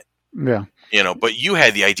for it. Yeah. But you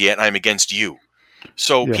had the idea, and I'm against you.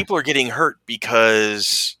 So people are getting hurt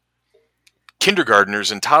because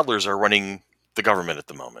kindergartners and toddlers are running the government at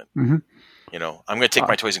the moment. I'm going to take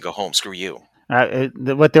my toys and go home. Screw you.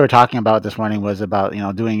 What they were talking about this morning was about,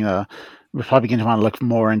 doing Republicans want to look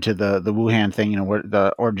more into the Wuhan thing, where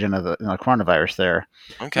the origin of the coronavirus there.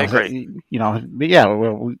 Okay, great.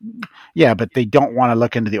 But they don't want to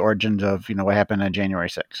look into the origins of, what happened on January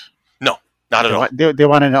 6th. No, not at all. They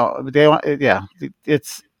want to know.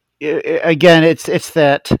 It's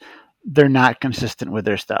that they're not consistent with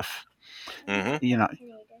their stuff.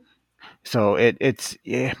 So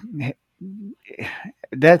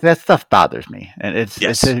that stuff bothers me, and it's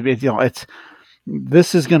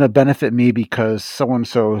this is going to benefit me because so and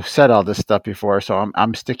so said all this stuff before, so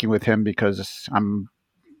I'm sticking with him because I'm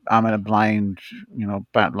a blind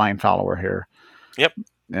follower here. Yep.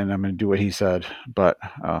 And I'm going to do what he said, but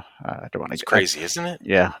I don't want to. It's crazy, isn't it?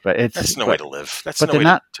 Yeah, but that's no way to live.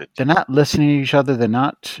 They're not listening to each other. They're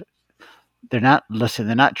not listening.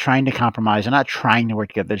 They're not trying to compromise. They're not trying to work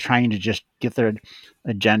together. They're trying to just get their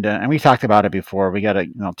agenda. And we talked about it before. We got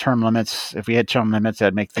term limits. If we had term limits,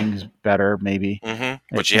 that'd make things better, maybe.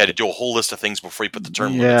 But you had to do a whole list of things before you put the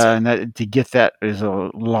term limits in. Yeah, and to get that is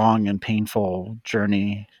a long and painful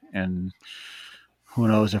journey. And who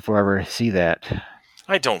knows if we'll ever see that.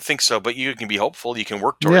 I don't think so, but you can be hopeful. You can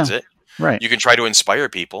work towards it. Right. You can try to inspire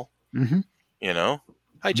people. Hi,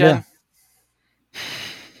 Jen. Yeah.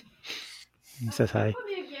 He says hi.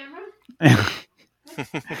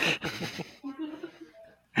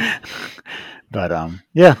 But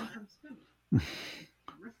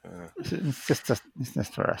it's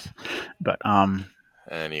just for us. But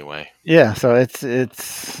anyway. Yeah. So it's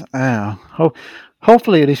I don't know.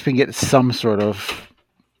 Hopefully, at least we can get some sort of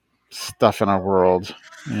stuff in our world.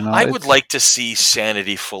 I would like to see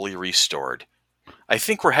sanity fully restored. I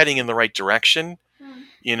think we're heading in the right direction.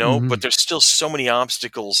 But there's still so many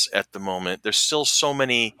obstacles at the moment. There's still so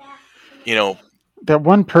many, that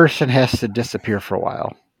one person has to disappear for a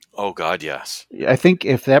while. Oh God, yes. I think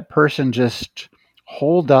if that person just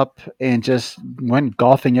holed up and just went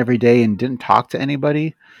golfing every day and didn't talk to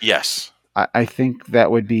anybody, Yes. I think that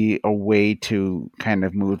would be a way to kind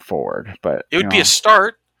of move forward. But It would be a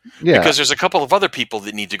start yeah, because there's a couple of other people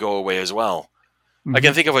that need to go away as well. I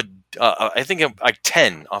can think of I think of like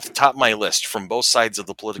 10 off the top of my list from both sides of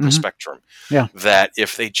the political spectrum. Yeah. That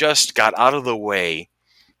if they just got out of the way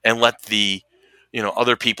and let the,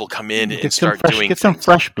 other people come in and start doing get some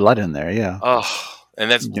fresh blood in there. Yeah. Oh, and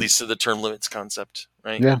that leads to the term limits concept,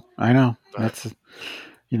 right? Yeah, I know. But- That's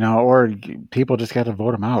or people just got to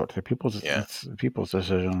vote them out. Yeah. It's people's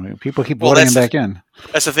decision. People keep Well, voting them back in.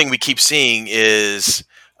 That's the thing we keep seeing is,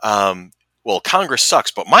 Congress sucks,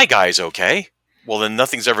 but my guy's okay. Well, then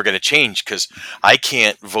nothing's ever going to change because I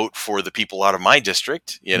can't vote for the people out of my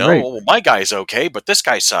district. Right. Well, my guy's okay, but this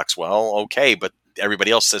guy sucks. Well, okay, but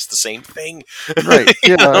everybody else says the same thing. Right.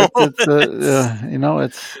 You know?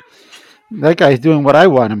 It's that guy's doing what I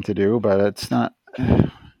want him to do, but it's not.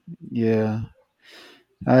 Yeah.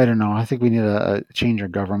 I don't know. I think we need a change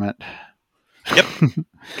of government.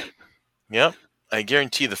 Yep. I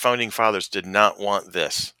guarantee the founding fathers did not want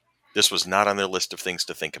this. This was not on their list of things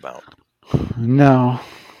to think about. No.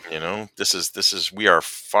 This is we are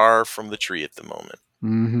far from the tree at the moment.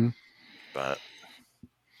 Mm-hmm. But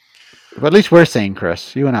at least we're saying,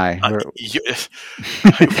 Chris, you and I.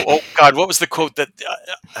 Oh God, what was the quote that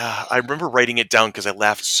I remember writing it down because I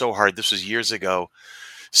laughed so hard. This was years ago.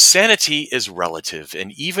 Sanity is relative,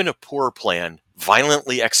 and even a poor plan,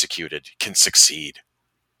 violently executed, can succeed.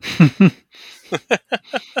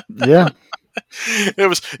 Yeah. It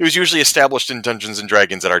was usually established in Dungeons and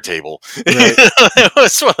Dragons at our table. Right. It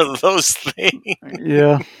was one of those things.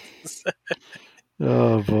 Yeah.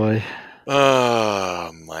 Oh boy.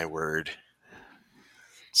 Oh my word.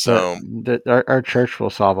 So our church will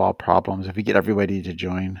solve all problems if we get everybody to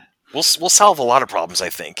join. we'll solve a lot of problems, I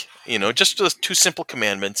think. Just those 2 simple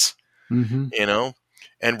commandments. Mm-hmm.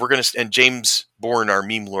 And James Bourne, our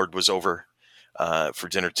meme lord, was over for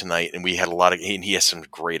dinner tonight, and we had and he has some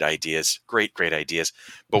great ideas, great ideas.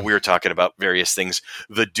 But we were talking about various things.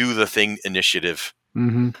 The Do the Thing initiative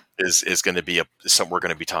is going to be something we're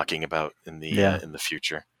going to be talking about in the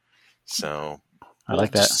future. So I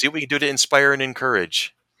like that. See what we can do to inspire and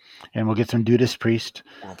encourage. And we'll get some Dudist priest.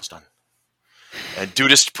 We're almost done. And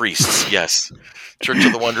Dudist priests, yes. Church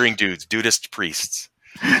of the Wandering Dudes, Dudist priests.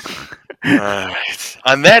 All right.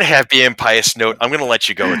 On that happy and pious note, I'm going to let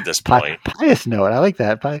you go at this point. Pious note. I like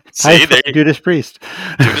that. See, there you Dudist priest.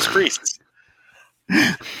 Dudist priests.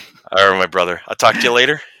 All right, my brother. I'll talk to you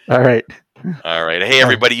later. All right. All right. Hey,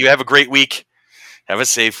 everybody. You have a great week. Have a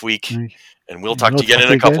safe week. And we'll talk to you again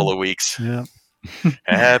in a couple of weeks. Yeah.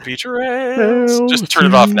 Happy trails. Just turn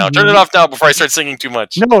it off now. Turn it off now before I start singing too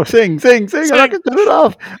much. No, sing. I'm not going to turn it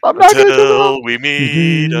off. I'm not going to turn it off. Until we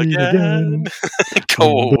meet again.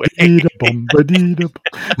 Go away.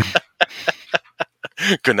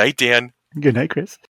 Good night, Dan. Good night, Chris.